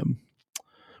super,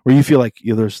 where you feel like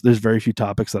there's very few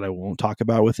topics that I won't talk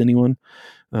about with anyone,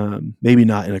 maybe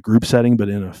not in a group setting, but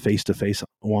in a face-to-face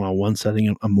one-on-one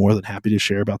setting, I'm more than happy to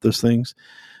share about those things.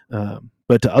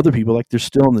 But to other people, like they're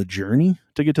still on the journey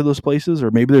to get to those places,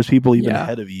 or maybe there's people even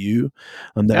ahead of you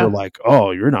that are like,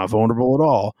 oh, you're not vulnerable at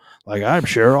all. Like I'm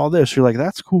share all this. You're like,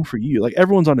 that's cool for you. Like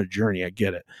everyone's on a journey. I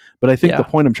get it. But I think the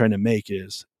point I'm trying to make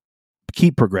is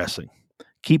keep progressing.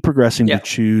 Keep progressing to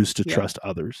choose to trust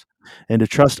others. And to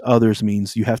trust others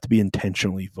means you have to be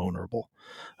intentionally vulnerable.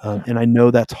 And I know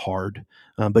that's hard,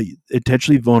 but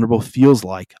intentionally vulnerable feels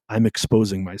like I'm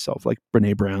exposing myself, like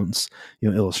Brene Brown's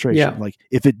illustration. Like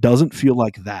if it doesn't feel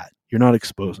like that, you're not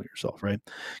exposing yourself, right?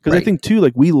 Because I think too,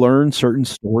 like we learn certain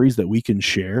stories that we can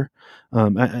share.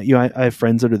 I have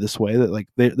friends that are this way, that like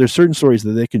there's certain stories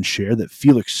that they can share that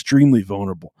feel extremely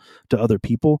vulnerable to other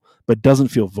people, but doesn't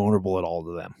feel vulnerable at all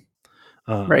to them.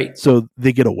 So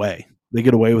they get away. They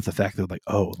get away with the fact that like,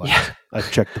 oh, like I've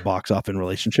checked the box off in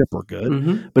relationship, we're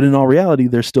good. But in all reality,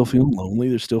 they're still feeling lonely.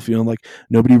 They're still feeling like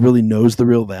nobody really knows the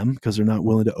real them because they're not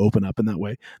willing to open up in that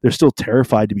way. They're still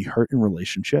terrified to be hurt in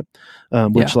relationship,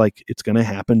 which like it's going to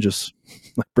happen. Just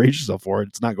like brace yourself for it.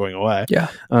 It's not going away.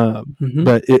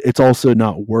 But it's also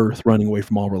not worth running away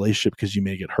from all relationship because you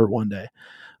may get hurt one day.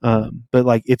 But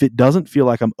like if it doesn't feel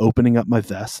like I'm opening up my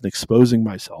vest and exposing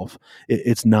myself,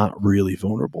 it's not really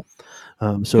vulnerable.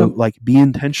 So like be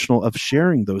intentional of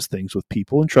sharing those things with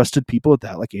people and trusted people at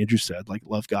that, like Andrew said, like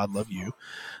love God, love you.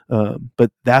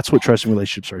 But that's what trusting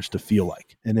relationships starts to feel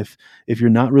like. And if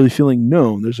you're not really feeling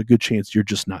known, there's a good chance you're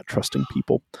just not trusting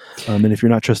people. And if you're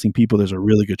not trusting people, there's a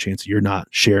really good chance you're not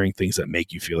sharing things that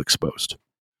make you feel exposed.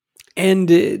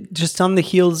 And just on the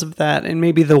heels of that, and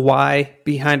maybe the why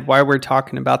behind why we're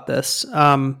talking about this,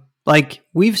 like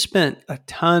we've spent a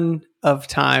ton of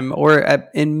time, or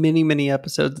in many, many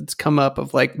episodes, it's come up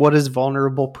of like, what is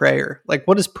vulnerable prayer? Like,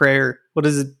 what is prayer? What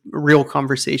is a real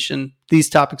conversation? These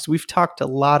topics, we've talked a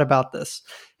lot about this.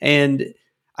 And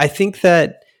I think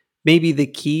that maybe the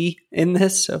key in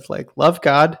this of like, love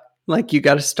God, like you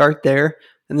got to start there,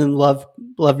 and then love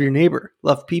your neighbor,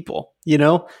 love people,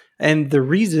 And the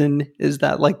reason is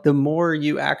that like the more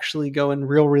you actually go in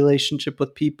real relationship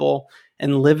with people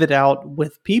and live it out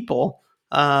with people,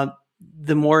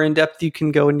 the more in depth you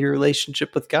can go in your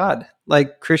relationship with God.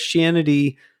 Like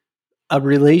Christianity, a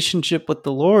relationship with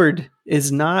the Lord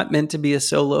is not meant to be a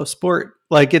solo sport.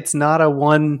 Like it's not a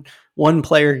one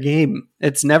player game.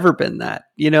 It's never been that,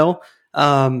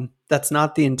 that's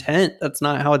not the intent. That's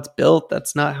not how it's built.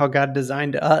 That's not how God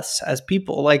designed us as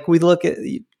people. Like we look at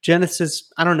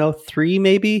Genesis, 3,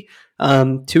 maybe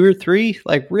 2 or 3,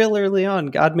 like real early on,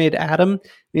 God made Adam. And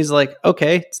he's like,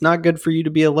 okay, it's not good for you to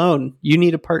be alone. You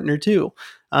need a partner too.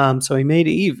 So he made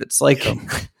Eve. It's like,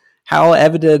 how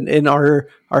evident in our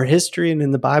history and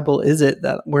in the Bible is it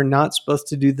that we're not supposed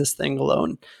to do this thing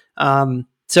alone?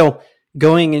 So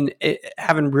going and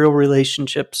having real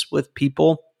relationships with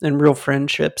people and real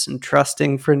friendships and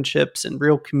trusting friendships and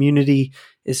real community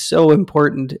is so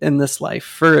important in this life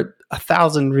for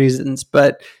 1,000 reasons.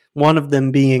 But one of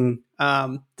them being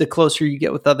the closer you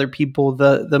get with other people,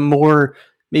 the more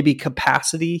maybe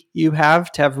capacity you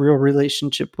have to have real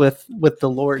relationship with the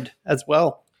Lord as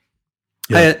well.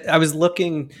 Yeah. I was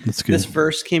looking, this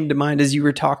verse came to mind as you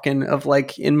were talking of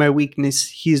like, in my weakness,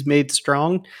 he's made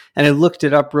strong. And I looked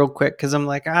it up real quick because I'm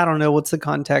like, I don't know, what's the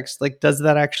context? Like, does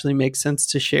that actually make sense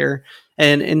to share?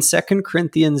 And in 2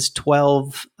 Corinthians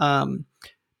 12,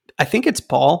 I think it's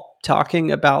Paul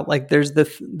talking about like, there's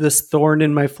this thorn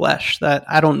in my flesh that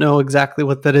I don't know exactly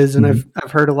what that is. And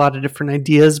I've heard a lot of different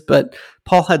ideas, but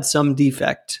Paul had some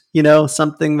defect,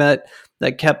 something that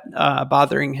kept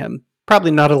bothering him.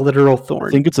 Probably not a literal thorn.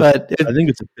 I think it's a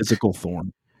physical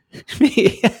thorn. Like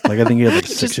I think he had like a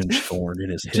 6-inch thorn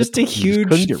in his hip. Just a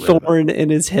huge thorn in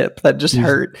his hip that just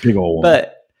hurt. Big old one.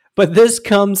 But this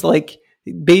comes like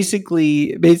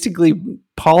basically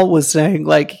Paul was saying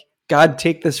like, God,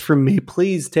 take this from me.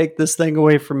 Please take this thing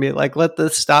away from me. Like, let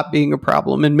this stop being a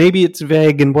problem. And maybe it's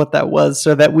vague in what that was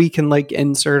so that we can like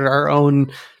insert our own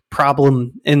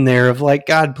problem in there of like,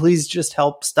 God, please just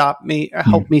help me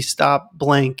stop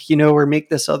blank, or make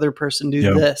this other person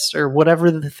do this, or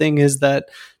whatever the thing is that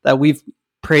we've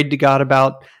prayed to God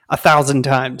about 1,000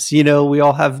 times. We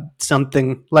all have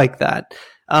something like that.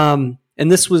 And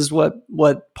this was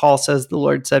what Paul says the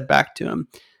Lord said back to him.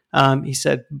 He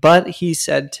said, but he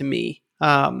said to me,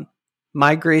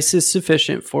 my grace is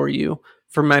sufficient for you,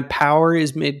 for my power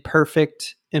is made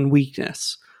perfect in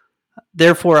weakness.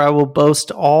 Therefore, I will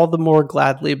boast all the more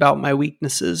gladly about my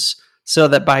weaknesses, so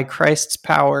that Christ's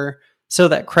power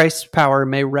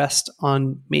may rest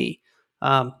on me.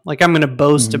 Like I'm going to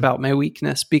boast about my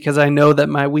weakness because I know that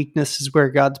my weakness is where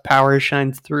God's power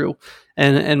shines through,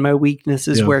 and my weakness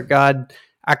is where I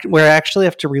actually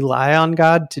have to rely on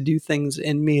God to do things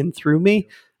in me and through me.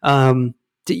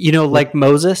 Like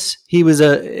Moses, he was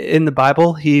in the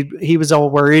Bible, he was all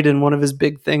worried, and one of his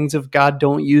big things of God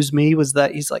don't use me was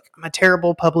that he's like, I'm a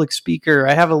terrible public speaker,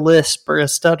 I have a lisp or a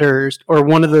stutter or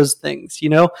one of those things,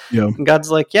 Yeah. And God's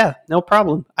like, yeah, no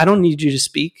problem, I don't need you to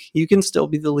speak, you can still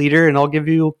be the leader, and I'll give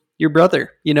you your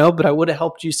brother, but I would have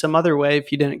helped you some other way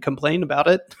if you didn't complain about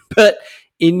it. But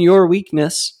in your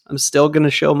weakness, I'm still going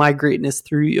to show my greatness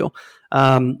through you,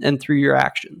 and through your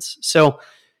actions. So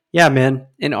yeah, man,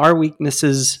 in our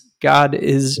weaknesses,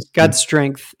 God's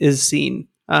strength is seen,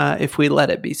 if we let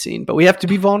it be seen. But we have to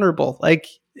be vulnerable. Like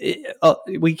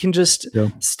we can just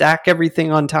stack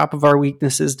everything on top of our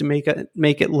weaknesses to make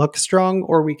it look strong,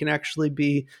 or we can actually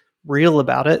be real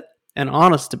about it and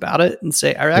honest about it and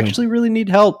say, I actually really need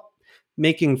help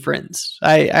making friends.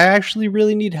 I actually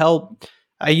really need help.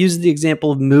 I used the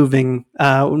example of moving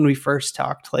when we first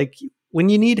talked. Like when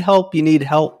you need help, you need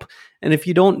help. And if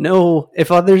you don't know,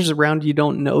 if others around you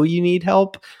don't know you need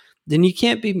help, then you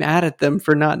can't be mad at them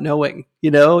for not knowing.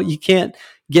 You can't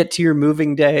get to your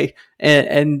moving day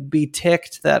and be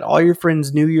ticked that all your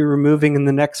friends knew you were moving in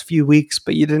the next few weeks,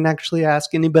 but you didn't actually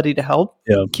ask anybody to help.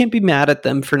 You can't be mad at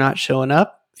them for not showing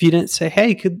up. If you didn't say,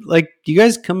 hey, could you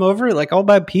guys come over? Like, I'll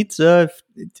buy pizza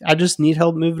if I just need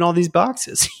help moving all these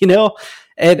boxes,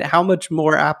 And how much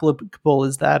more applicable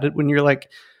is that when you're like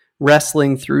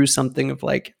wrestling through something of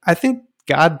like, I think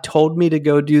God told me to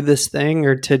go do this thing,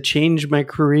 or to change my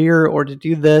career, or to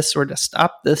do this, or to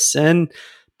stop this sin,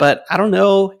 but I don't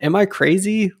know, am I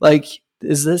crazy? Like,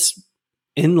 is this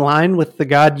in line with the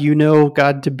God you know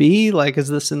God to be? Like, is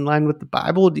this in line with the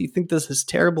Bible? Do you think this is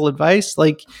terrible advice?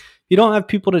 Like, you don't have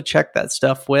people to check that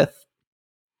stuff with,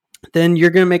 then you're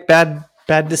going to make bad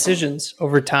decisions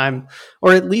over time,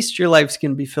 or at least your life's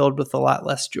going to be filled with a lot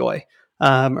less joy,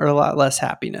 or a lot less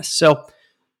happiness. So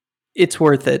it's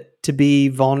worth it to be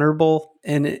vulnerable.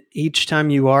 And each time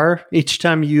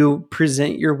you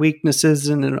present your weaknesses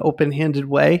in an open-handed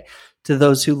way to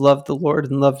those who love the Lord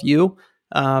and love you,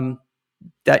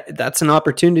 that's an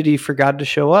opportunity for God to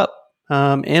show up,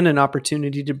 and an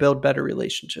opportunity to build better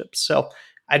relationships. So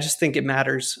I just think it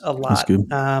matters a lot,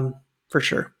 for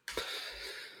sure.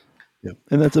 Yeah,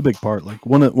 and that's a big part. Like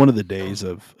one of the days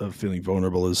of feeling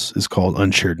vulnerable is called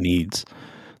unshared needs.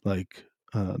 Like,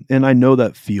 and I know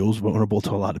that feels vulnerable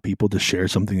to a lot of people to share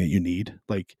something that you need.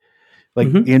 Like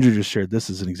Andrew just shared this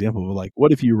as an example of like,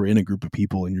 what if you were in a group of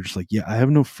people and you're just like, yeah, I have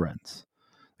no friends.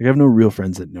 Like I have no real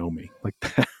friends that know me. Like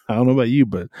I don't know about you,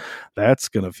 but that's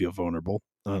gonna feel vulnerable.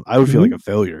 I would feel like a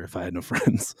failure if I had no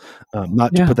friends.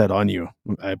 Not to put that on you.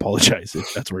 I apologize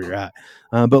if that's where you're at.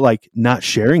 But like not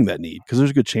sharing that need, because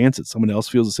there's a good chance that someone else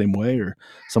feels the same way, or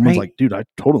someone's like, dude, I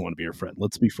totally want to be your friend.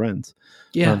 Let's be friends.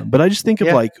 Yeah. But I just think of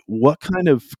like, what kind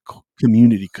of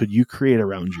community could you create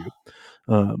around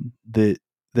you,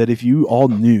 that if you all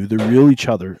knew the real each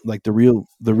other, like the real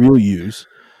yous,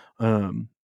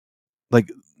 like,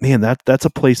 man, that's a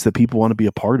place that people want to be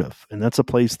a part of. And that's a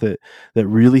place that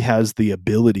really has the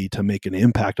ability to make an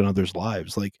impact on others'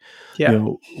 lives. Like,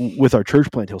 with our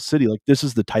church plant, Hill City, like this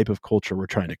is the type of culture we're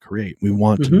trying to create. We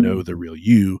want to know the real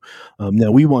you. Now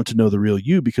we want to know the real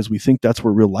you because we think that's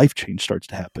where real life change starts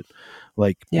to happen.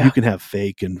 Like you can have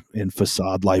fake and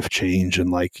facade life change,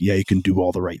 and like, you can do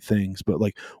all the right things, but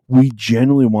like we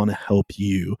genuinely want to help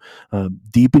you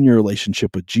deepen your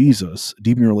relationship with Jesus,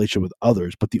 deepen your relationship with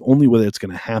others. But the only way that's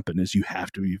going to happen is you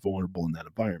have to be vulnerable in that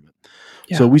environment.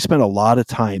 So we spend a lot of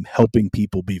time helping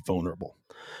people be vulnerable.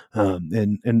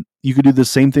 And you could do the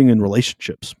same thing in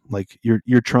relationships. Like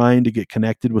you're trying to get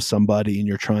connected with somebody, and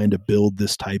you're trying to build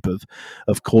this type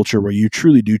of culture where you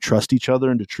truly do trust each other,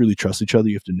 and to truly trust each other,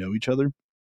 you have to know each other.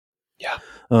 Yeah.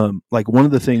 Like one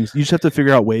of the things, you just have to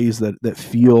figure out ways that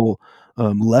feel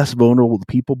less vulnerable to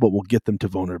people, but will get them to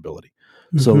vulnerability.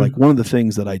 So like one of the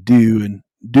things that I do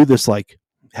this, like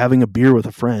having a beer with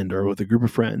a friend or with a group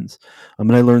of friends.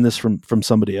 And I learned this from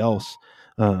somebody else.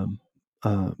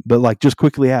 But like just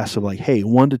quickly ask them like, hey,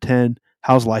 1 to 10,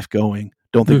 how's life going?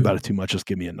 Don't think about it too much. Just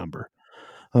give me a number.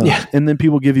 And then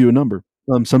people give you a number.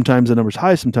 Sometimes the number's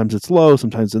high, sometimes it's low,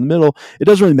 sometimes in the middle. It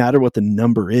doesn't really matter what the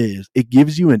number is. It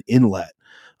gives you an inlet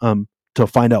to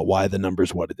find out why the number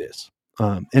is what it is.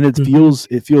 And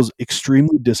it feels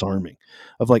extremely disarming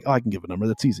of like, oh, I can give a number.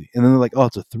 That's easy. And then they're like, oh,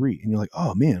 it's a 3. And you're like,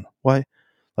 oh man, why?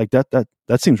 Like that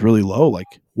seems really low. Like,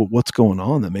 what's going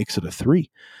on that makes it a 3,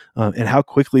 and how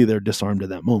quickly they're disarmed at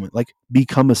that moment. Like,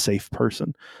 become a safe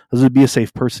person. As to be a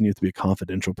safe person, you have to be a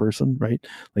confidential person, right?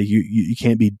 Like you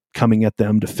can't be coming at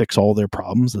them to fix all their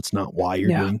problems. That's not why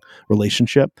you're doing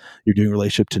relationship. You're doing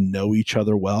relationship to know each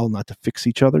other well, not to fix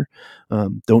each other.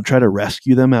 Don't try to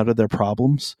rescue them out of their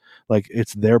problems. Like,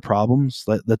 it's their problems.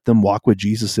 Let them walk with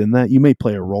Jesus in that. You may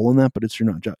play a role in that, but it's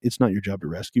not your job to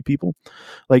rescue people.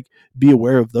 Like, be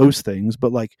aware of those things.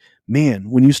 But like, man,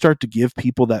 when you start to give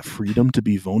people that freedom to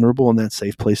be vulnerable and that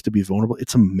safe place to be vulnerable,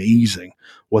 it's amazing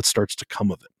what starts to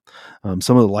come of it.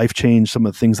 Some of the life change, some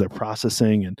of the things they're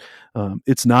processing, and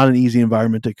it's not an easy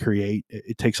environment to create.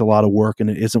 It takes a lot of work, and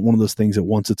it isn't one of those things that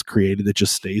once it's created, it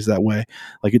just stays that way.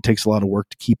 Like, it takes a lot of work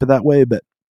to keep it that way, but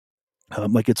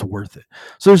like, it's worth it.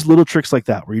 So there's little tricks like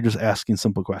that where you're just asking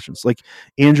simple questions. Like,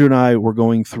 Andrew and I were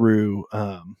going through,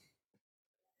 I'm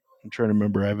trying to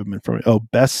remember. I haven't been from it. Oh,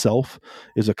 Best Self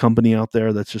is a company out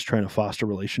there that's just trying to foster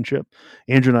relationship.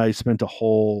 Andrew and I spent a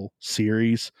whole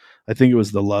series. I think it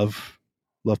was the Love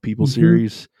People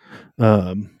series,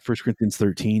 1 Corinthians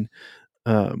 13,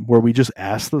 where we just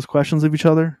ask those questions of each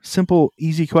other, simple,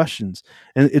 easy questions.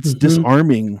 And it's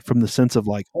disarming from the sense of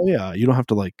like, oh yeah, you don't have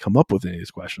to like come up with any of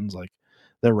these questions. Like,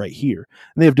 they're right here.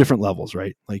 And they have different levels,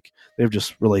 right? Like, they have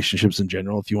just relationships in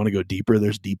general. If you want to go deeper,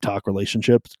 there's deep talk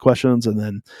relationships questions. And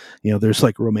then, there's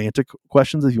like romantic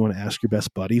questions if you want to ask your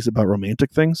best buddies about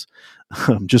romantic things.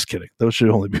 I'm just kidding. Those should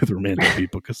only be with romantic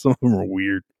people because some of them are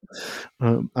weird.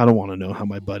 I don't want to know how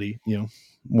my buddy,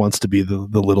 wants to be the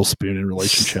little spoon in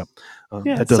relationship.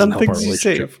 That doesn't help our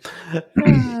relationship.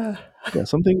 Yeah,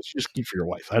 some things just keep for your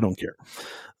wife. I don't care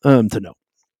to know.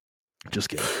 Just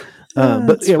kidding.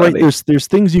 But yeah, right. There's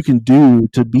things you can do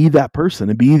to be that person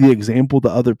and be the example to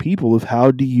other people of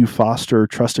how do you foster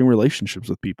trusting relationships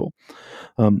with people.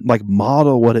 Like,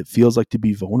 model what it feels like to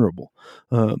be vulnerable.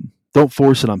 Don't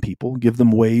force it on people. Give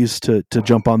them ways to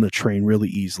jump on the train really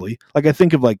easily. Like, I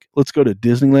think of like, let's go to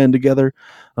Disneyland together.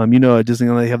 At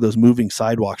Disneyland, they have those moving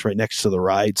sidewalks right next to the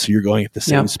ride. So you're going at the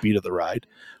same speed of the ride,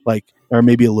 like, or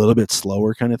maybe a little bit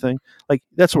slower kind of thing. Like,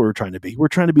 that's what we're trying to be. We're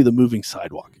trying to be the moving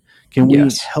sidewalk. Can we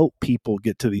help people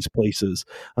get to these places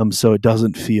so it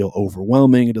doesn't feel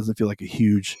overwhelming? It doesn't feel like a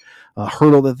huge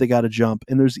hurdle that they got to jump.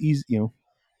 And there's easy,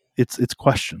 it's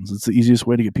questions. It's the easiest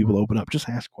way to get people to open up. Just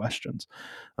ask questions.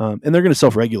 And they're going to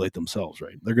self-regulate themselves,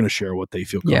 right? They're going to share what they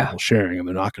feel comfortable sharing, and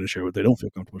they're not going to share what they don't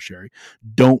feel comfortable sharing.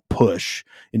 Don't push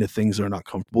into things they're not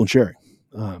comfortable in sharing.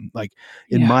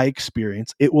 In my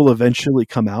experience, it will eventually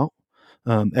come out.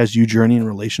 As you journey in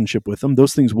relationship with them,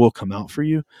 those things will come out for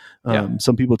you.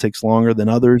 Some people it takes longer than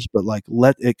others, but like,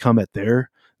 let it come at their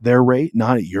rate,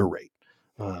 not at your rate.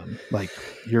 Like,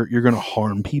 you're going to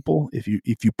harm people if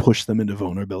you push them into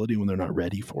vulnerability when they're not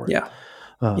ready for it.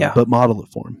 But model it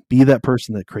for them. Be that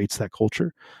person that creates that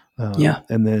culture.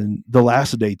 And then the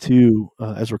last day too,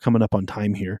 as we're coming up on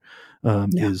time here,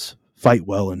 is fight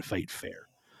well and fight fair.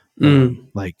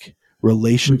 Like,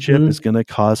 relationship is going to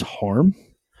cause harm.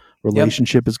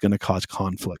 Relationship is going to cause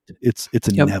conflict. It's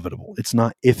inevitable. It's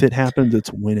not if it happens, it's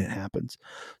when it happens.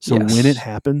 So when it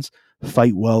happens,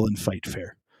 fight well and fight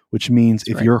fair, which means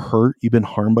if you're hurt, you've been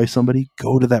harmed by somebody,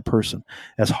 go to that person.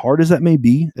 As hard as that may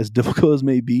be, as difficult as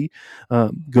may be,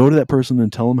 go to that person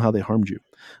and tell them how they harmed you.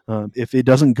 If it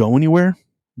doesn't go anywhere,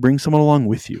 bring someone along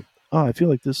with you. I feel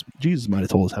like Jesus might have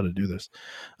told us how to do this.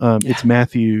 It's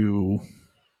Matthew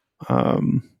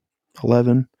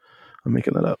 11. I'm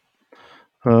making that up.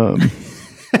 I'm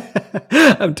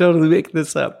totally making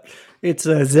this up. It's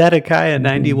Zedekiah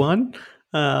 91.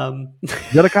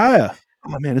 Zedekiah.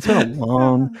 Oh man, it's been a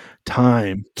long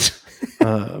time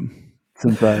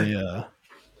since I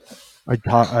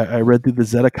read through the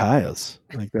Zedekiahs.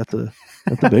 Like, that's a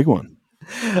big one.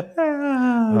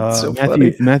 So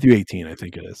funny. Matthew 18, I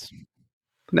think it is.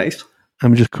 Nice.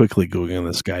 I'm just quickly Googling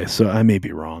this guy, so I may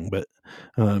be wrong, but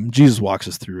Jesus walks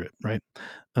us through it, right?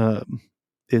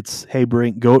 It's, hey,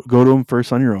 go to him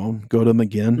first on your own. Go to him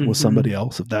again with somebody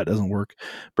else. If that doesn't work,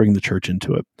 bring the church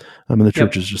into it. And the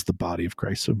church is just the body of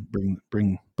Christ. So bring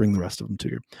the rest of them to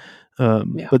you.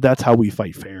 But that's how we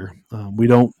fight fair. We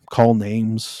don't call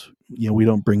names. We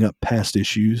don't bring up past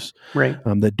issues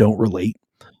that don't relate.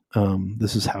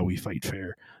 This is how we fight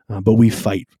fair. But we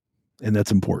fight. And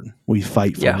that's important. We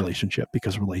fight for relationship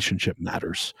because relationship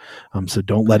matters. So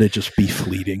don't let it just be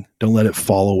fleeting. Don't let it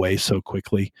fall away so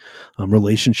quickly.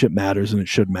 Relationship matters, and it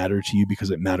should matter to you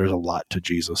because it matters a lot to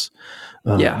Jesus.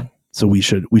 So we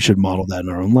should model that in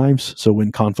our own lives. So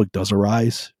when conflict does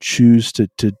arise, choose to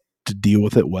deal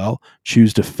with it well.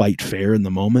 Choose to fight fair in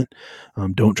the moment.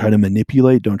 Don't try to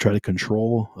manipulate. Don't try to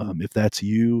control. If that's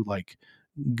you, like,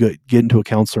 get into a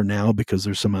counselor now because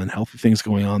there's some unhealthy things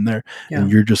going on there,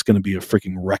 and you're just going to be a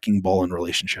freaking wrecking ball in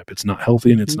relationship. It's not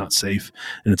healthy, and it's not safe,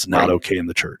 and it's not okay in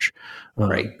the church.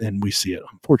 And we see it,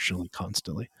 unfortunately,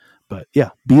 constantly. But yeah,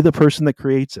 be the person that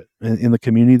creates it in the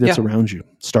community that's around you.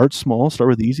 Start small, start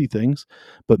with easy things.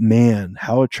 But man,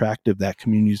 how attractive that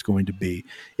community is going to be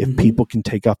if people can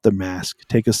take off their mask,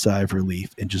 take a sigh of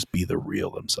relief, and just be the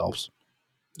real themselves.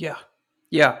 Yeah.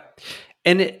 Yeah.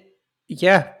 And you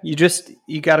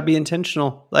got to be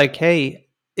intentional. Like, hey,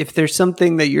 if there's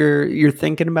something that you're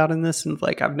thinking about in this, and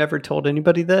like, I've never told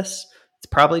anybody this, it's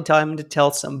probably time to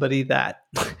tell somebody that,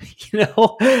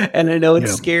 and I know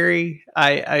it's scary.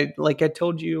 I like I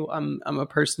told you, I'm a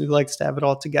person who likes to have it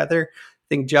all together. I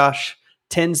think Josh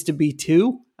tends to be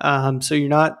too. So you're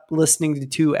not listening to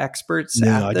two experts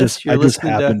at this. I just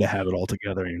happen to have it all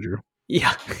together, Andrew.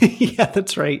 Yeah. Yeah,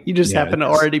 that's right. You just happen to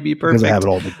already be perfect. Because I have it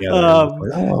all together.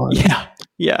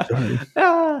 Yeah.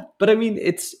 But I mean,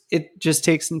 it just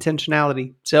takes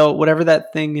intentionality. So whatever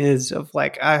that thing is of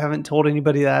like, I haven't told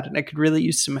anybody that, and I could really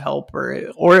use some help, or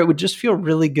it would just feel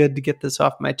really good to get this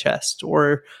off my chest,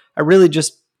 or I really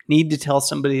just need to tell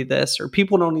somebody this, or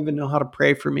people don't even know how to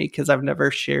pray for me because I've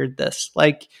never shared this.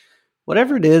 Like,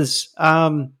 whatever it is,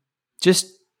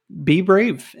 just be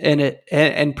brave in it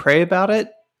and pray about it.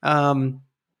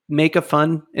 Make a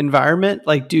fun environment,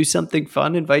 like do something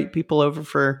fun, invite people over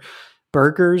for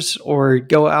burgers, or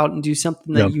go out and do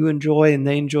something that you enjoy and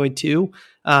they enjoy too.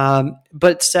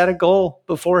 But set a goal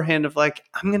beforehand of like,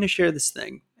 I'm going to share this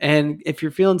thing. And if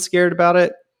you're feeling scared about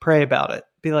it, pray about it.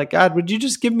 Be like, God, would you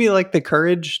just give me like the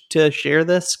courage to share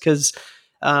this? Cause,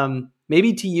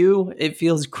 maybe to you, it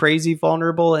feels crazy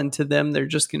vulnerable. And to them, they're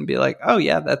just going to be like, oh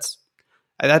yeah,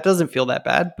 that doesn't feel that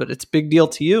bad, but it's a big deal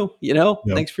to you,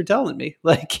 Thanks for telling me.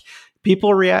 Like,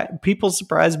 people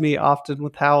surprise me often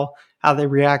with how they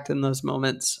react in those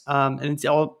moments. And it's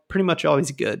all pretty much always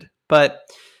good, but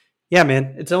yeah,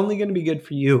 man, it's only going to be good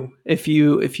for you if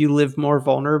you live more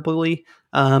vulnerably,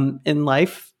 in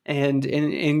life, and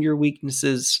in your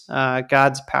weaknesses,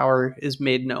 God's power is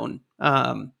made known.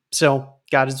 So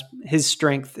his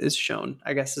strength is shown,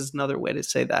 I guess is another way to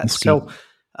say that. So,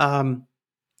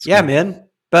 man.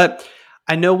 But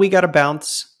I know we got to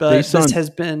bounce, but based on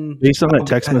that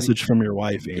text message from your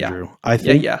wife, Andrew. I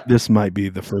think this might be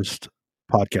the first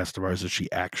podcast of ours that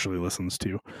she actually listens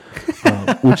to,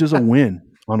 which is a win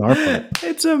on our part.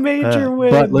 It's a major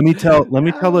win. But let me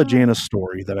tell a Janice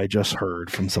story that I just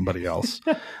heard from somebody else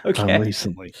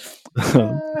recently,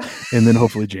 and then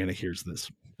hopefully Jana hears this.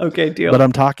 Okay, deal. But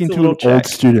I'm talking to an old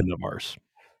student of ours.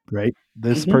 Right.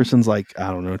 This person's like,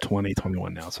 I don't know, 20,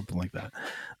 21 now, something like that.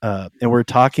 And we're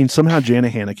talking, somehow Jana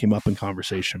Hanna came up in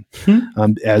conversation,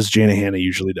 as Jana Hanna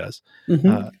usually does.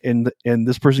 And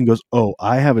this person goes, oh,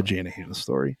 I have a Jana Hanna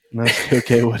story. And I was like,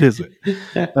 okay, what is it?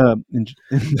 And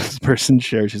this person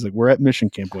shares, she's like, we're at mission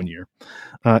camp one year.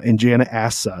 And Jana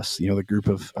asks us, the group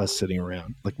of us sitting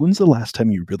around, like, when's the last time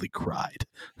you really cried?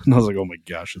 And I was like, oh my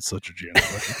gosh, it's such a Jana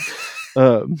question.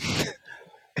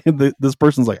 And this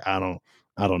person's like, I don't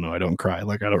know. I don't cry.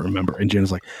 Like, I don't remember. And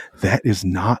Jen's like, that is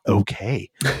not okay.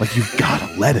 Like, you've got to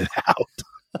let it out.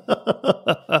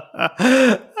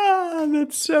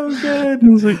 That's so good. I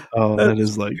was like, that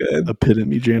is like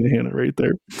epitome Jana Hanna right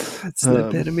there. That's the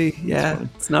epitome. Yeah.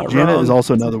 It's not Jana wrong. is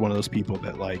also another one of those people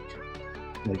that like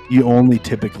you only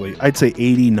typically, I'd say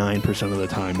 89% of the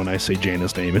time when I say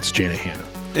Jana's name, it's Jana Hanna.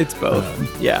 It's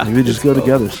both. Yeah. They just go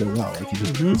together so well. Like,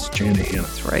 it's Jana Hanna.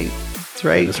 That's right. That's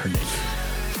right. That's her name.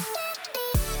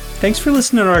 Thanks for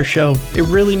listening to our show. It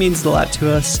really means a lot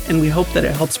to us, and we hope that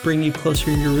it helps bring you closer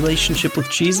in your relationship with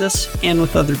Jesus and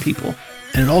with other people.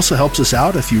 And it also helps us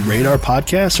out if you rate our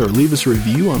podcast or leave us a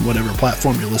review on whatever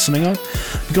platform you're listening on.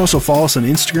 You can also follow us on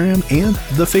Instagram and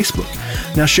the Facebook.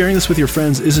 Now, sharing this with your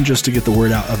friends isn't just to get the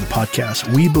word out of the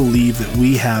podcast. We believe that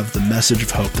we have the message of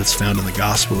hope that's found in the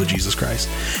gospel of Jesus Christ.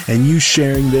 And you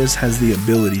sharing this has the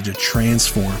ability to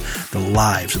transform the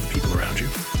lives of the people around you.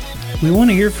 We want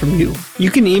to hear from you. You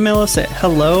can email us at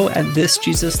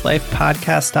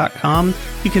hello@thisjesuslifepodcast.com.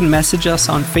 You can message us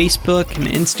on Facebook and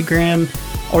Instagram,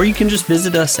 or you can just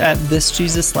visit us at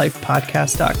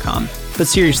thisjesuslifepodcast.com. But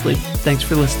seriously, thanks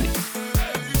for listening.